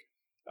music.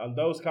 And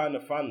those kind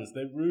of fans,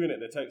 they ruin it.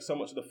 They take so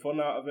much of the fun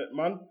out of it,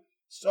 man.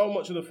 So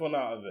much of the fun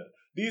out of it.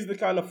 These are the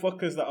kind of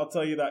fuckers that I'll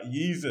tell you that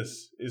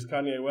Yeezus is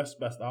Kanye West's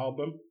best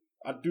album.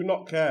 I do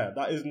not care.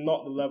 That is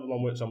not the level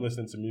on which I'm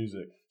listening to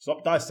music.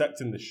 Stop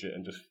dissecting this shit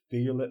and just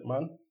feel it,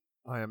 man.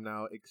 I am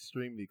now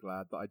extremely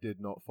glad that I did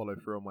not follow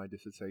through on my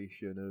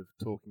dissertation of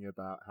talking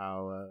about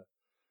how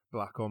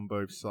Black on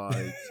Both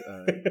Sides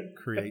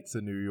creates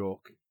a New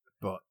York.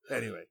 But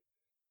anyway.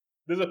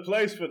 There's a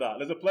place for that.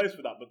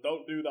 But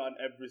don't do that on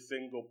every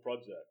single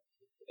project.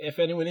 If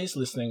anyone is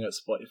listening at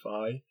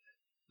Spotify,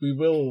 we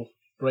will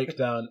break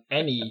down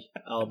any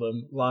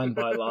album line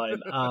by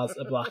line as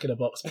a Black in a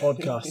Box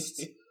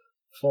podcast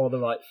for the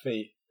right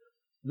fee.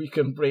 We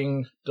can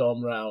bring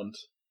Dom round.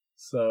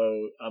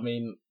 So, I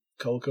mean,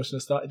 Cole Kushner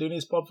started doing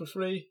his pod for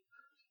free,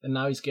 and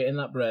now he's getting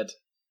that bread.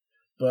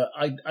 But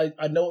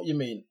I know what you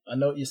mean. I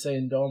know what you're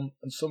saying, Dom.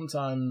 And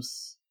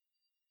sometimes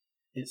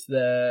it's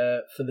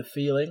there for the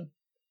feeling.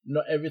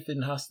 Not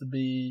everything has to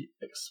be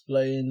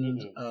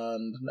explained,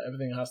 and not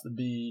everything has to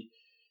be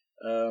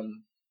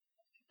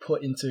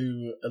put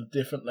into a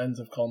different lens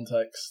of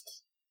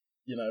context.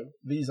 You know,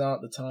 these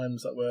aren't the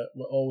times that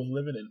we're always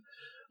living in.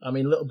 I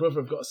mean, Little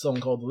Brother have got a song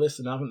called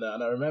Listen, haven't they?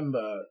 And I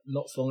remember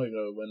not so long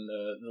ago when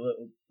the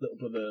Little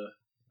Brother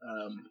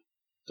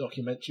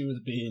documentary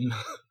was being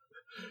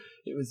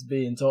it was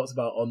being talked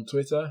about on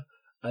Twitter,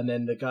 and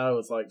then the guy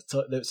was like,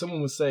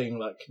 someone was saying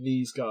like,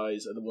 these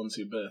guys are the ones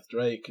who birthed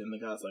Drake, and the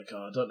guy's like,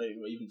 oh, I don't know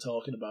what you're even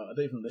talking about. I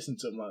don't even listen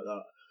to him like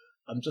that.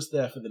 I'm just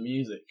there for the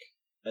music.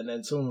 And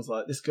then someone was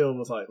like, this girl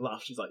was like,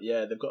 laughed. She's like,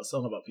 yeah, they've got a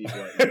song about people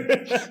like you.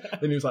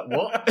 And he was like,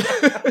 what?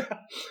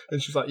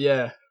 And she's like,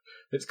 yeah,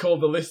 it's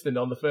called The Listening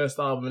on the first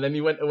album. And then he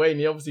went away, and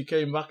he obviously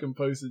came back and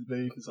posted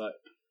me. He's like,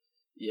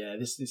 yeah,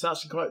 this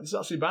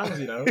actually bangs,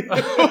 you know.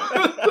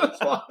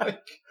 It's like,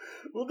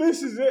 well,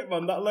 this is it,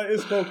 man. That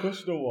latest Cole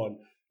Kushner one,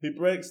 he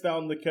breaks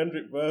down the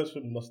Kendrick verse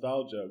from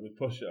Nostalgia with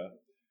Pusha.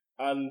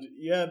 And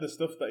yeah, the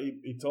stuff that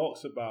he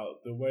talks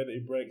about, the way that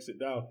he breaks it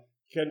down,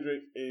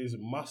 Kendrick is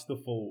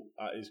masterful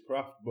at his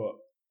craft, but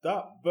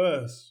that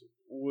verse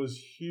was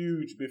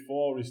huge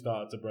before he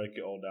started to break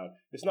it all down.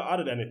 It's not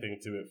added anything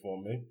to it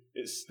for me.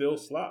 It still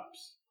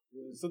slaps.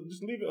 So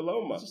just leave it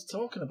alone, man. We're just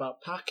talking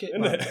about packet,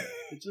 man.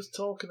 We're just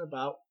talking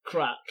about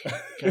crack,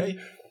 okay?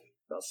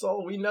 That's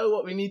all. We know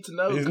what we need to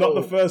know. He's not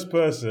the first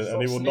person,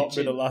 and he will not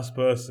be the last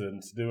person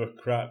to do a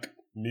crack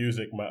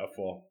music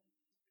metaphor.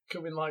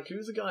 Coming like,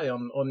 who's the guy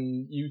on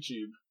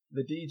YouTube?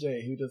 The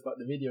DJ who does like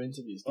the video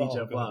interviews,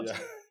 DJ Vlad. Yeah.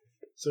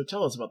 So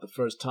tell us about the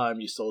first time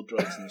you sold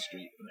drugs in the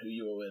street, and who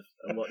you were with,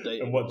 and what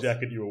date and what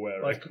jacket you were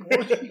wearing. Like,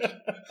 what?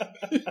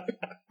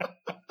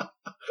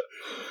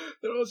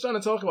 They were always trying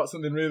to talk about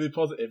something really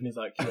positive, and he's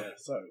like, yeah,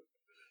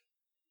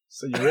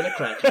 so you're in a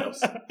crack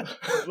house.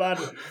 Lad,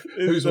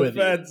 who's with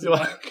feds, you?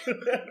 Like...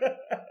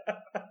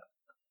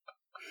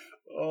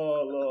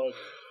 Oh, Lord.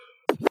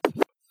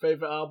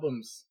 Favourite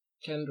albums?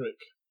 Kendrick.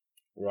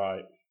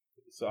 Right.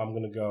 So I'm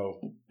going to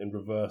go in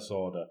reverse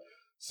order.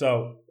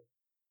 So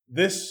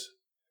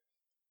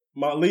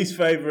my least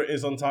favourite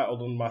is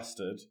Untitled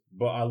Unmastered,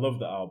 but I love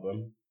the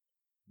album,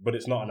 but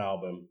it's not an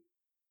album.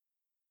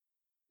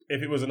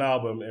 If it was an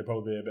album, it'd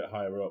probably be a bit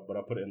higher up, but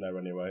I put it in there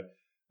anyway.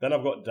 Then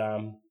I've got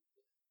Damn.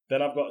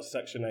 Then I've got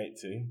Section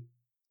 80.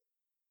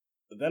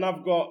 Then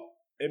I've got,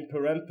 in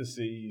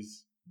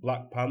parentheses,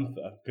 Black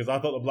Panther, because I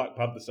thought the Black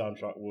Panther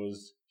soundtrack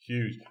was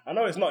huge. I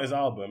know it's not his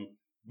album,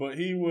 but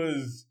he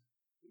was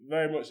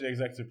very much the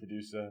executive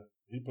producer.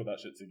 He put that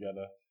shit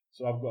together.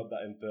 So I've got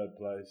that in third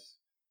place.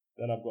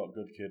 Then I've got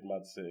Good Kid,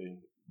 Mad City.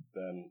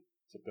 Then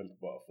To Pimp a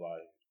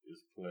Butterfly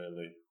is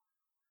clearly,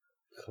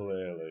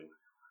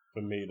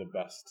 for me, the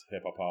best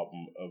hip-hop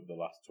album of the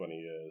last 20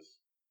 years.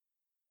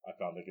 I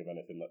can't think of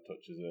anything that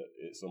touches it.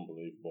 It's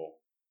unbelievable.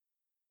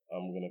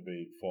 I'm going to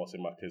be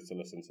forcing my kids to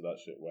listen to that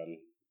shit when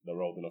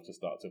they're old enough to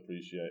start to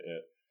appreciate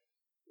it.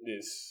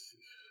 It's,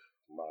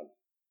 man.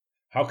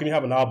 How can you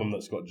have an album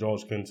that's got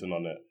George Clinton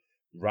on it,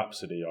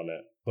 Rhapsody on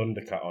it,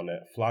 Thundercat on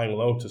it, Flying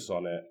Lotus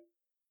on it,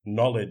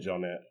 Knowledge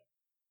on it,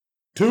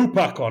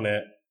 Tupac on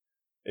it?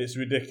 It's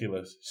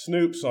ridiculous.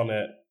 Snoop's on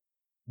it,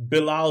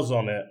 Bilal's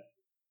on it.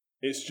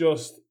 It's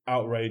just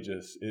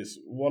outrageous. It's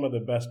one of the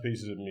best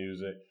pieces of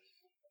music.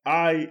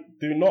 I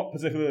do not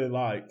particularly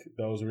like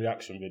those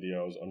reaction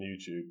videos on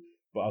YouTube,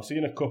 but I've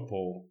seen a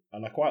couple,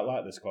 and I quite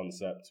like this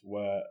concept,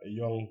 where a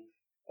young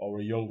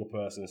or a younger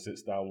person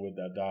sits down with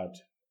their dad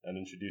and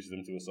introduces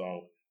them to a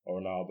song or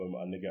an album,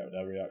 and they get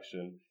their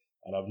reaction.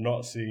 And I've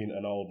not seen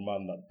an old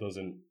man that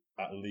doesn't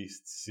at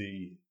least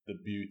see the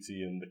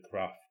beauty and the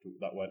craft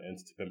that went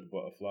into To Pimp a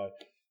Butterfly.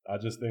 I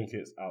just think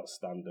it's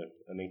outstanding,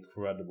 an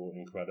incredible,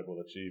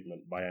 incredible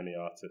achievement by any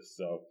artist.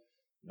 So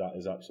that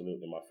is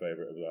absolutely my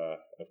favourite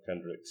of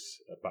Kendrick's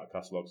back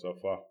catalogue so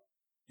far.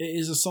 It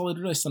is a solid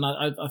list, and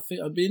I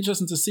think it'd be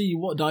interesting to see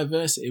what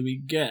diversity we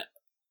get.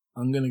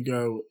 I'm going to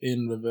go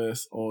in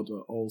reverse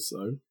order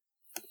also.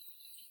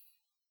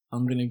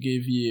 I'm going to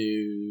give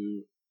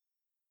you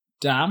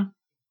Damn.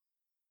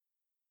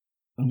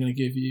 I'm going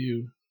to give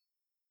you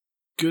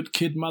Good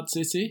Kid, Mad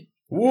City.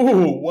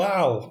 Woo!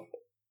 Wow.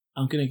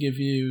 I'm going to give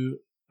you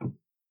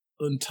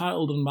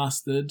Untitled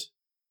Unmastered.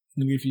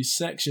 I'm going to give you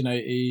Section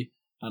 80,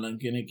 and I'm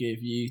going to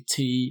give you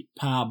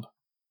T-Pab.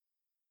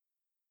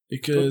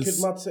 Because Good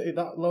Kid, Mad City,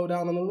 that low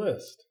down on the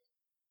list?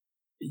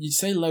 You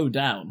say low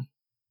down,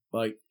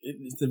 like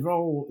it's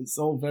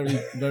all very,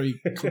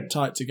 very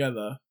tight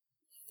together.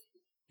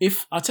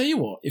 I tell you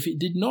what, if it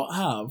did not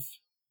have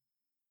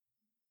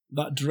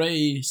that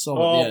Dre song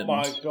at the end, oh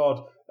my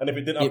god! And if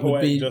it didn't have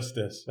Poetic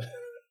Justice,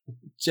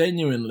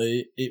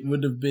 genuinely, it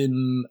would have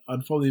been.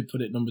 I'd probably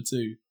put it number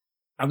 2.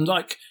 I'm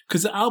like,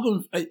 because the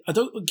album, I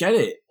don't get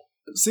it.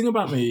 Sing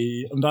About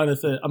Me, I'm Dying a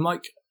Third. I'm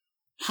like,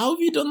 how have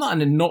you done that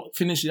and then not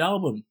finished the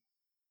album?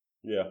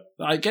 Yeah.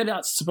 I get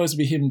that's supposed to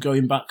be him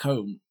going back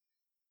home.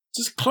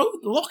 Just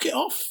lock it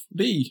off,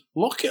 B.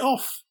 Lock it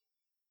off.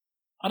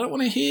 I don't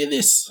want to hear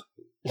this.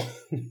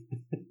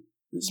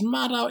 It's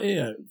mad out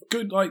here.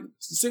 Good, like,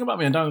 Sing About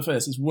Me and Down the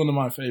Face is one of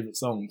my favourite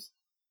songs.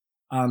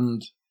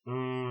 And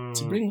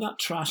to bring that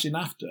trash in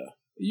after, are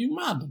you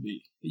mad,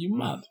 B? Are you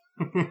mad?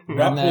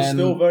 Rap was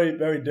still very,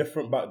 very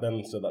different back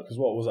then to that, because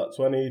what was that,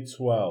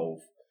 2012?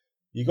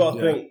 You got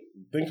to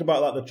think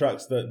about like the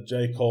tracks that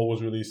J. Cole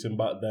was releasing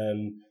back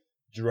then,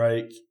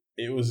 Drake.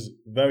 It was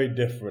very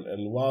different,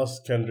 and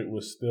whilst Kendrick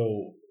was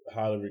still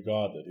highly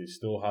regarded, he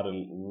still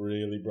hadn't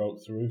really broke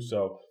through.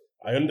 So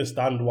I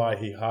understand why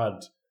he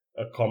had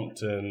a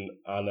Compton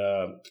and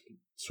a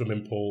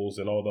Swimming Pools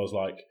and all those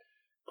like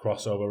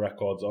crossover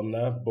records on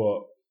there,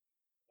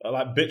 but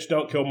like Bitch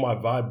Don't Kill My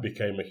Vibe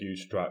became a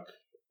huge track,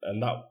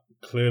 and that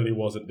clearly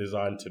wasn't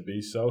designed to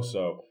be so.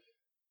 So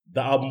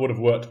that album would have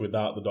worked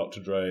without the Dr.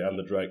 Dre and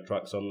the Drake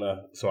tracks on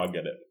there, so I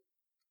get it.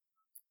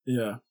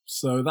 Yeah,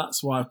 so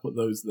that's why I put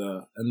those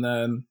there. And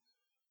then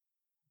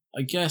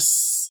I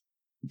guess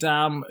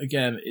Damn,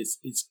 again, it's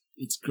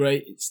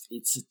great.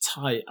 It's a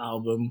tight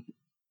album.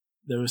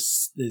 The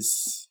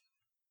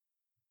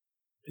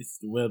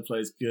wordplay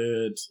is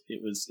good.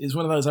 It's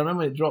one of those, I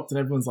remember it dropped and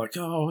everyone's like,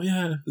 oh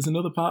yeah, there's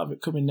another part of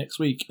it coming next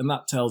week, and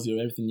that tells you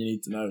everything you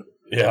need to know.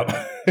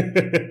 Yeah.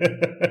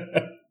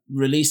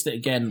 Released it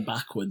again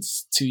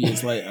backwards 2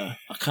 years later.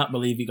 I can't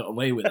believe he got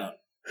away with that.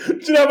 Do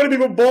you know how many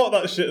people bought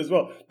that shit as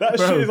well? That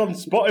shit is on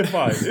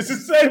Spotify. It's the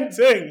same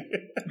thing.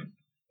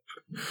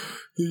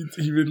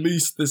 He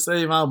released the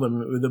same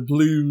album with a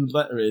blue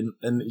lettering,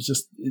 and it's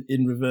just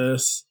in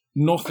reverse.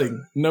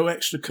 Nothing. No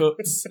extra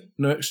cuts.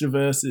 No extra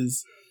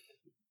verses.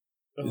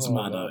 It's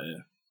mad out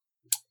here.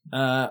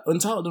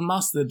 Untitled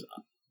Unmastered.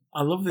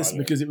 I love this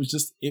because it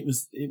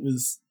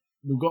was.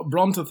 We've got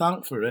Bron to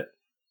thank for it.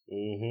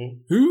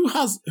 Mm-hmm. Who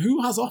has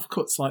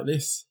offcuts like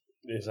this?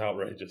 It's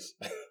outrageous.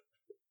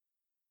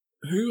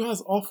 Who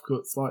has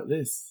offcuts like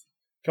this?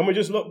 Can we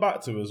just look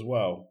back to as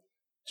well?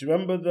 Do you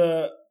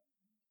remember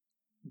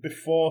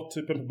before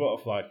To Pimp a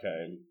Butterfly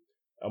came,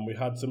 and we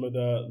had some of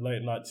the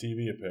late night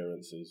TV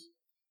appearances,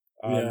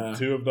 and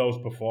 2 of those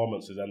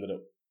performances ended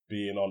up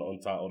being on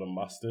Untitled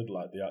Unmastered,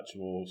 like the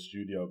actual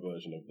studio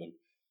version of them.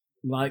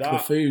 Like The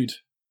Food.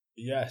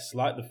 Yes,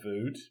 like The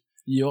Food.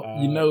 You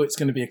know it's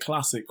going to be a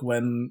classic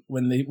when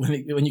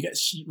you get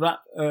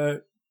rap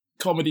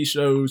comedy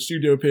show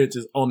studio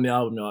appearances on the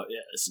album. You're like, yeah,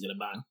 this is going to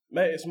bang.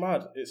 Mate, it's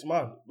mad. It's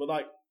mad. But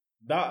like,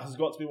 that has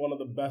got to be one of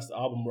the best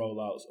album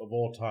rollouts of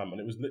all time, and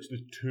it was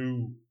literally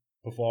 2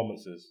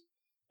 performances.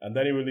 And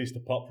then he released a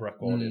pop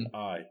record in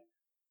I.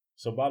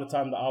 So by the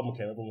time the album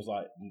came, everyone was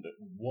like,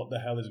 what the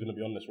hell is going to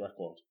be on this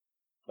record?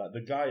 Like,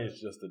 the guy is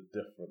just a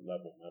different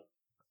level, man.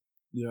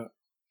 Yeah,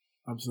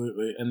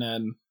 absolutely. And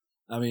then,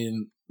 I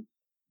mean,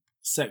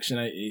 Section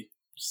 80,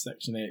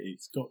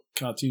 it's got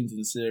cartoons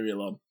and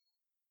cereal on.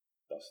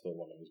 That's still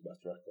one of his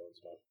best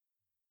records, man.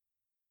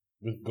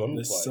 With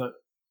Gunplay.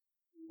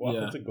 What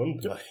happened to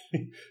Gunplay?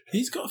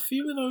 He's got a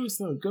few of those,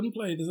 though.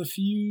 Gunplay, there's a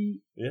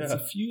few,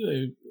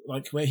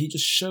 like, where he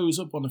just shows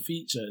up on a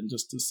feature and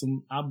just does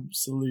some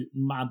absolute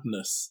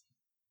madness.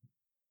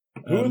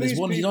 Who are these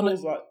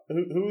people's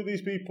who are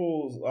these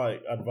people's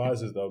like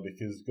advisors though?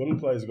 Because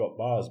Gunplay's got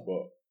bars,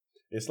 but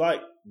it's like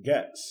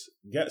Gets.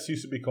 Gets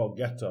used to be called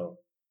Ghetto.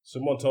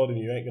 Someone told him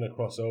you ain't gonna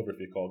cross over if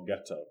you're called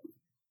Ghetto.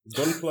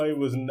 Gunplay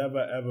was never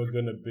ever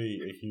gonna be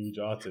a huge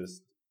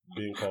artist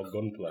being called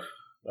Gunplay.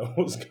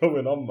 What's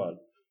going on, man?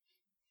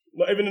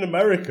 Not even in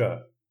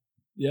America.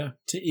 Yeah,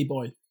 Titty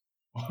Boy.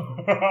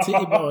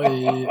 Titty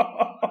Boy,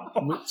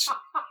 which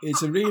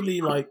is a really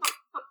like.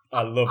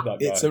 I love that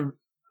guy.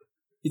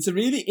 It's a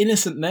really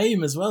innocent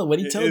name as well. When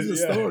he tells the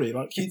story,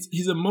 like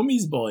he's a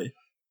mummy's boy,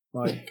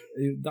 like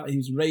that he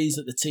was raised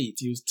at the teat.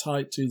 He was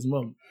tied to his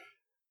mum,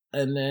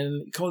 and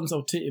then he called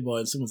himself Titty Boy,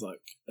 and someone's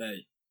like,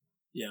 "Hey,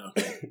 yeah,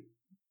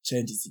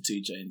 changes to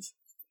 2 Chainz,"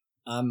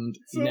 and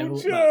he never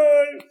looked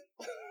back.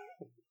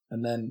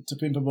 And then To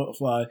Pimp a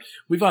Butterfly,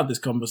 we've had this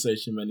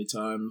conversation many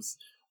times.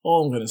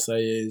 All I'm going to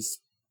say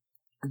is,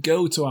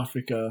 go to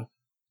Africa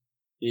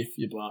if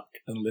you're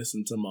black and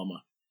listen to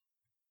Mama.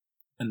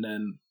 And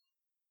then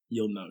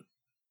you'll know.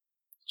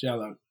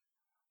 Jello.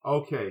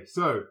 Okay,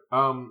 so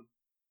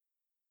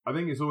I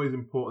think it's always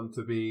important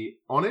to be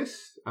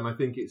honest, and I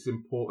think it's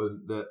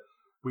important that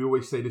we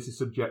always say this is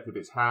subjective.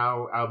 It's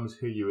how albums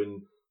hit you,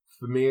 and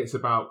for me, it's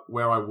about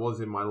where I was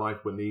in my life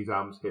when these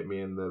albums hit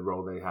me and the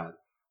role they had.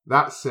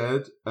 That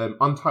said,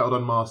 Untitled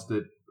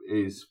Unmastered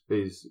is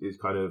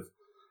kind of,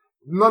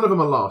 none of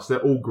them are last. They're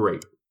all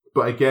great,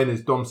 but again,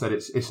 as Dom said,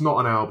 it's not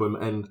an album,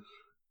 and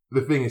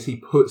the thing is, he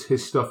puts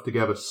his stuff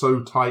together so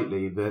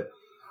tightly that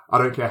I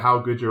don't care how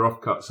good your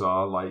offcuts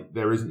are, like,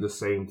 there isn't the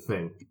same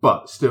thing.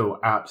 But still,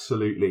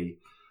 absolutely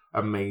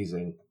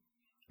amazing.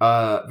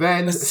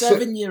 Then a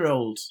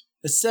 7-year-old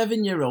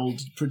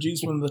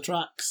produced one of the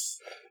tracks.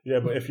 Yeah,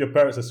 but if your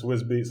parents are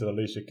Swizz Beatz and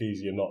Alicia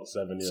Keys, you're not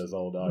 7 years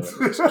old, are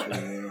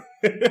you?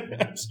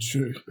 It's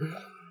true.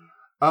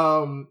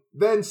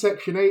 Then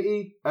Section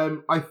 80.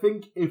 I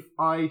think if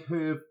I'd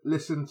have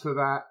listened to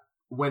that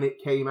when it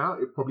came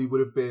out, it probably would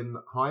have been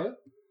higher.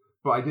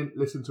 But I didn't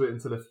listen to it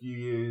until a few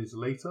years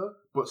later.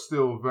 But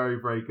still, very,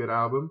 very good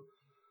album.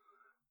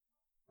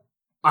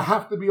 I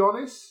have to be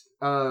honest,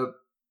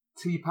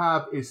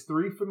 T-Pab is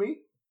 3 for me.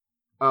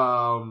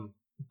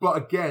 But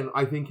again,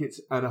 I think it's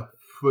a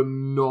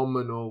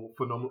phenomenal.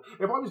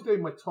 If I was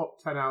doing my top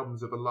 10 rap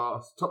albums of the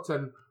last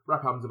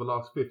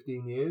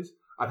 15 years,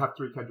 I'd have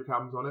 3 Kendrick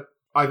albums on it.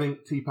 I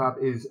think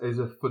T-Pab is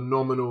a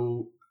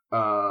phenomenal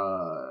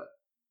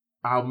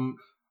album.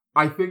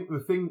 I think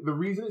the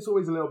reason it's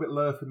always a little bit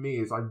lower for me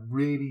is I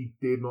really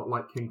did not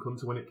like King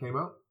Kunta when it came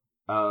out.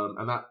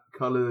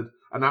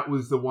 And that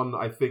was the one that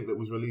I think that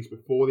was released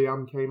before the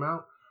album came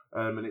out.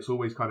 And it's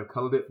always kind of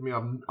coloured it for me.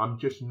 I'm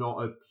just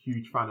not a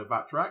huge fan of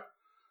that track.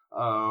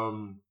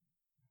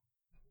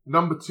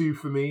 Number 2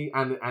 for me,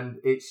 and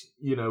it's,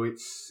 you know,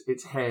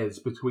 it's hairs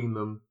between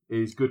them,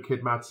 is Good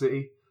Kid, Mad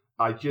City.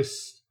 I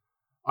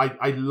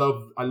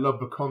love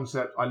the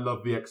concept. I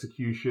love the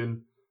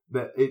execution.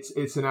 That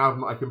it's an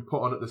album I can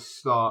put on at the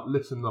start,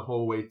 listen the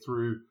whole way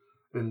through,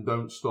 and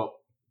don't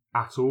stop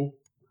at all.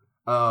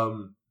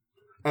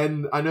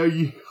 And I know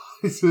you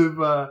guys have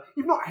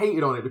you've not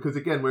hated on it, because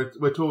again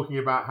we're talking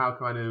about how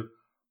kind of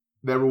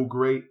they're all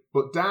great,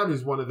 but Damn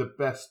is one of the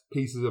best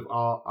pieces of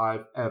art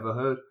I've ever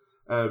heard.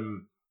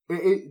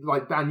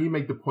 Like Dan, you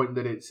made the point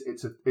that it's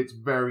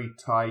very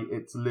tight,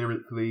 it's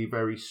lyrically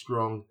very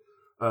strong.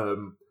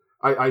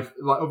 I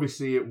like,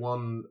 obviously it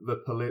won the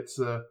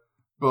Pulitzer,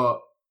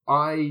 but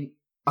I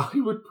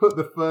would put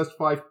the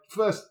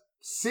first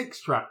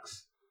 6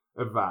 tracks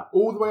of that,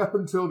 all the way up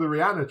until the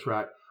Rihanna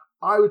track,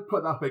 I would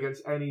put that up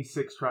against any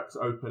 6 tracks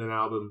open an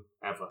album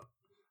ever.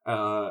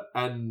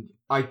 And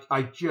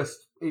I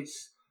just,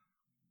 it's,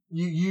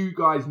 you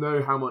guys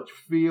know how much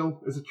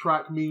Feel as a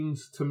track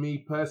means to me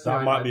personally.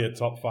 That might be a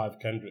top 5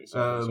 Kendrick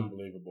song. It's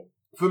unbelievable.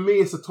 For me,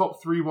 it's a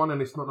top 3 one,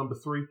 and it's not number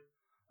 3.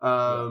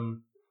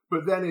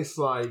 But then it's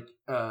like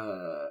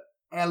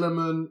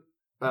Element,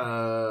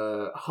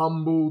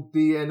 Humble,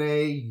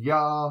 DNA,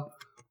 Ya.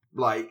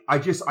 Like, I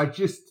just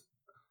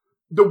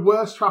the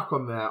worst track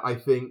on there, I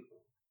think,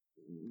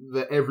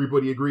 that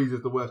everybody agrees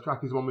is the worst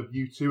track, is one with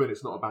U2, and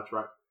it's not a bad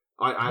track.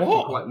 I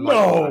what? Quite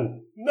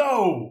No.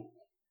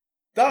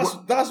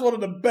 That's one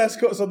of the best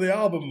cuts on the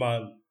album,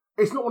 man.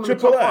 It's not one of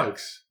Triple the top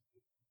X.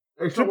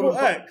 5. It's Triple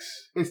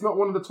X. It's not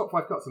one of the top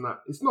 5 cuts in that.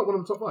 It's not one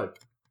of the top 5.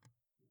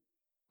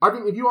 I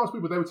think if you ask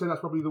people, they would say that's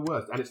probably the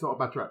worst, and it's not a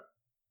bad track.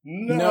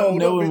 No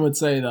one would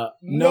say that.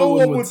 No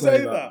one would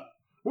say that.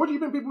 What do you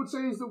think people would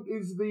say is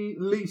the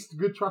least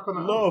good track on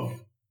that?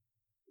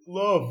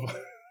 Love.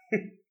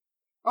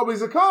 Oh, but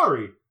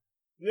Zakari.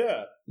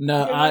 Yeah.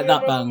 No,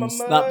 that bangs.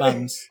 That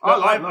bangs.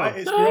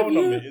 It's grown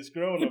on me. It's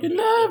grown on me.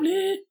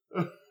 Lovely.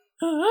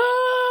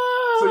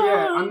 So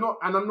yeah,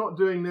 I'm not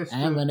doing this.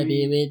 I wanna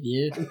be with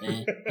you.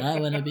 I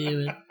wanna be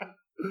with.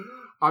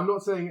 I'm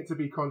not saying it to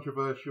be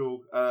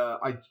controversial.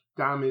 I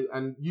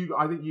think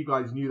you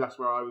guys knew that's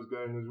where I was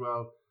going as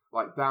well.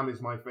 Like, Damn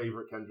is my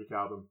favorite Kendrick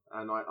album,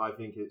 and I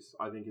think it's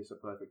a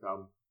perfect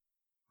album.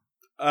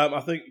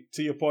 I think,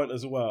 to your point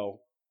as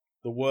well,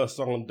 the worst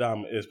song on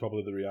Damn is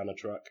probably the Rihanna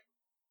track.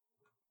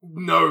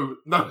 No.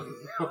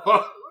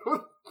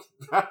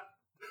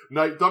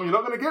 No, Dom, you're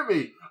not going to get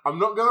me. I'm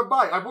not going to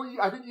bite. I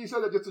think you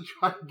said that just to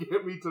try and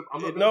get me to.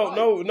 I'm not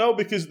no,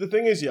 because the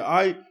thing is,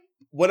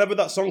 whenever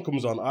that song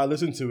comes on, I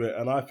listen to it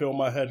and I feel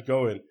my head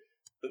going.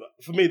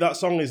 For me, that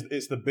song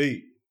it's the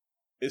beat.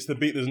 It's the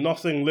beat. There's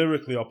nothing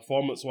lyrically or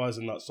performance-wise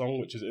in that song,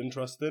 which is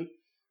interesting.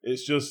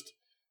 It's just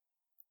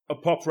a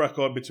pop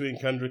record between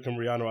Kendrick and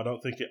Rihanna. I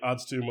don't think it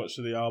adds too much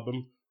to the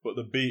album, but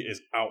the beat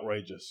is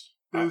outrageous.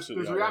 Does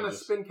Rihanna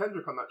spin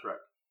Kendrick on that track?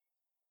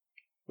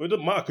 Well, it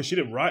doesn't matter because she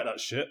didn't write that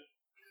shit.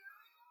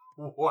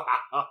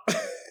 Wow.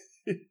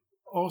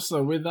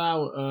 Also,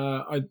 without,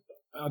 I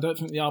don't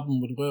think the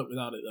album would work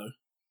without it, though.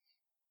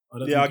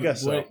 I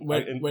guess so.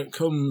 When it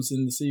comes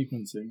in the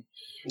sequencing,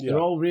 they're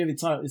all really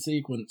tightly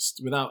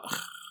sequenced without.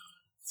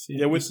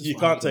 You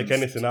can't take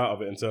anything out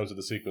of it in terms of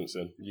the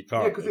sequencing. You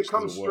can't. Yeah, because it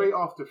comes straight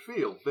after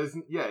Feel.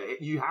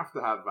 You have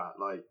to have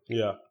that. Like,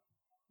 yeah,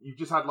 you've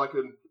just had like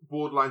a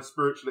borderline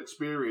spiritual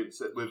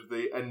experience with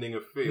the ending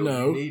of Feel.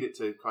 No, you need it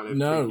to kind of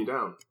take you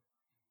down.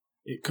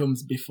 It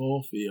comes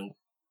before Feel.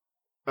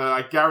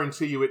 I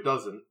guarantee you it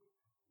doesn't.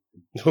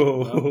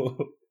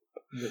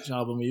 Which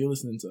album are you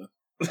listening to?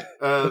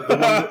 I'm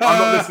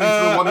not listening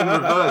to the one in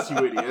reverse, you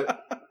idiot.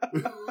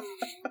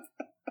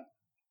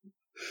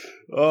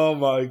 Oh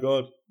my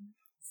god.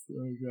 So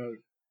good.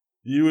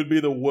 You would be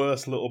the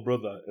worst little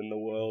brother in the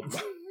world.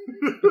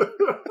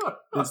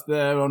 It's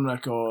there on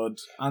record.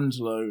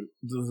 Angelo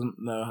doesn't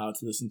know how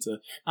to listen to.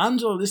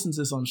 Angelo listens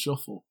to this on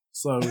shuffle,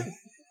 so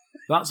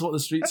that's what the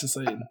streets are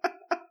saying.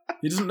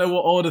 He doesn't know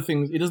what order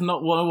things. He does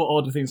not know what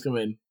order things come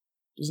in.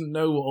 Doesn't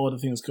know what order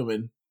things come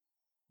in.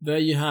 There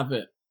you have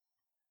it.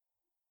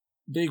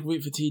 Big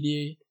week for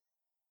TDE.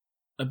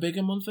 A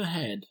bigger month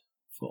ahead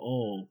for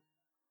all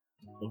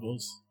of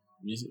us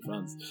music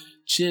fans.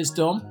 Cheers,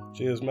 Dom.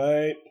 Cheers,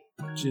 mate.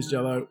 Cheers,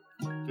 Jello.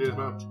 Cheers,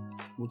 man.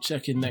 We'll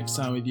check in next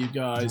time with you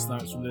guys.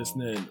 Thanks for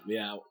listening. We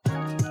out.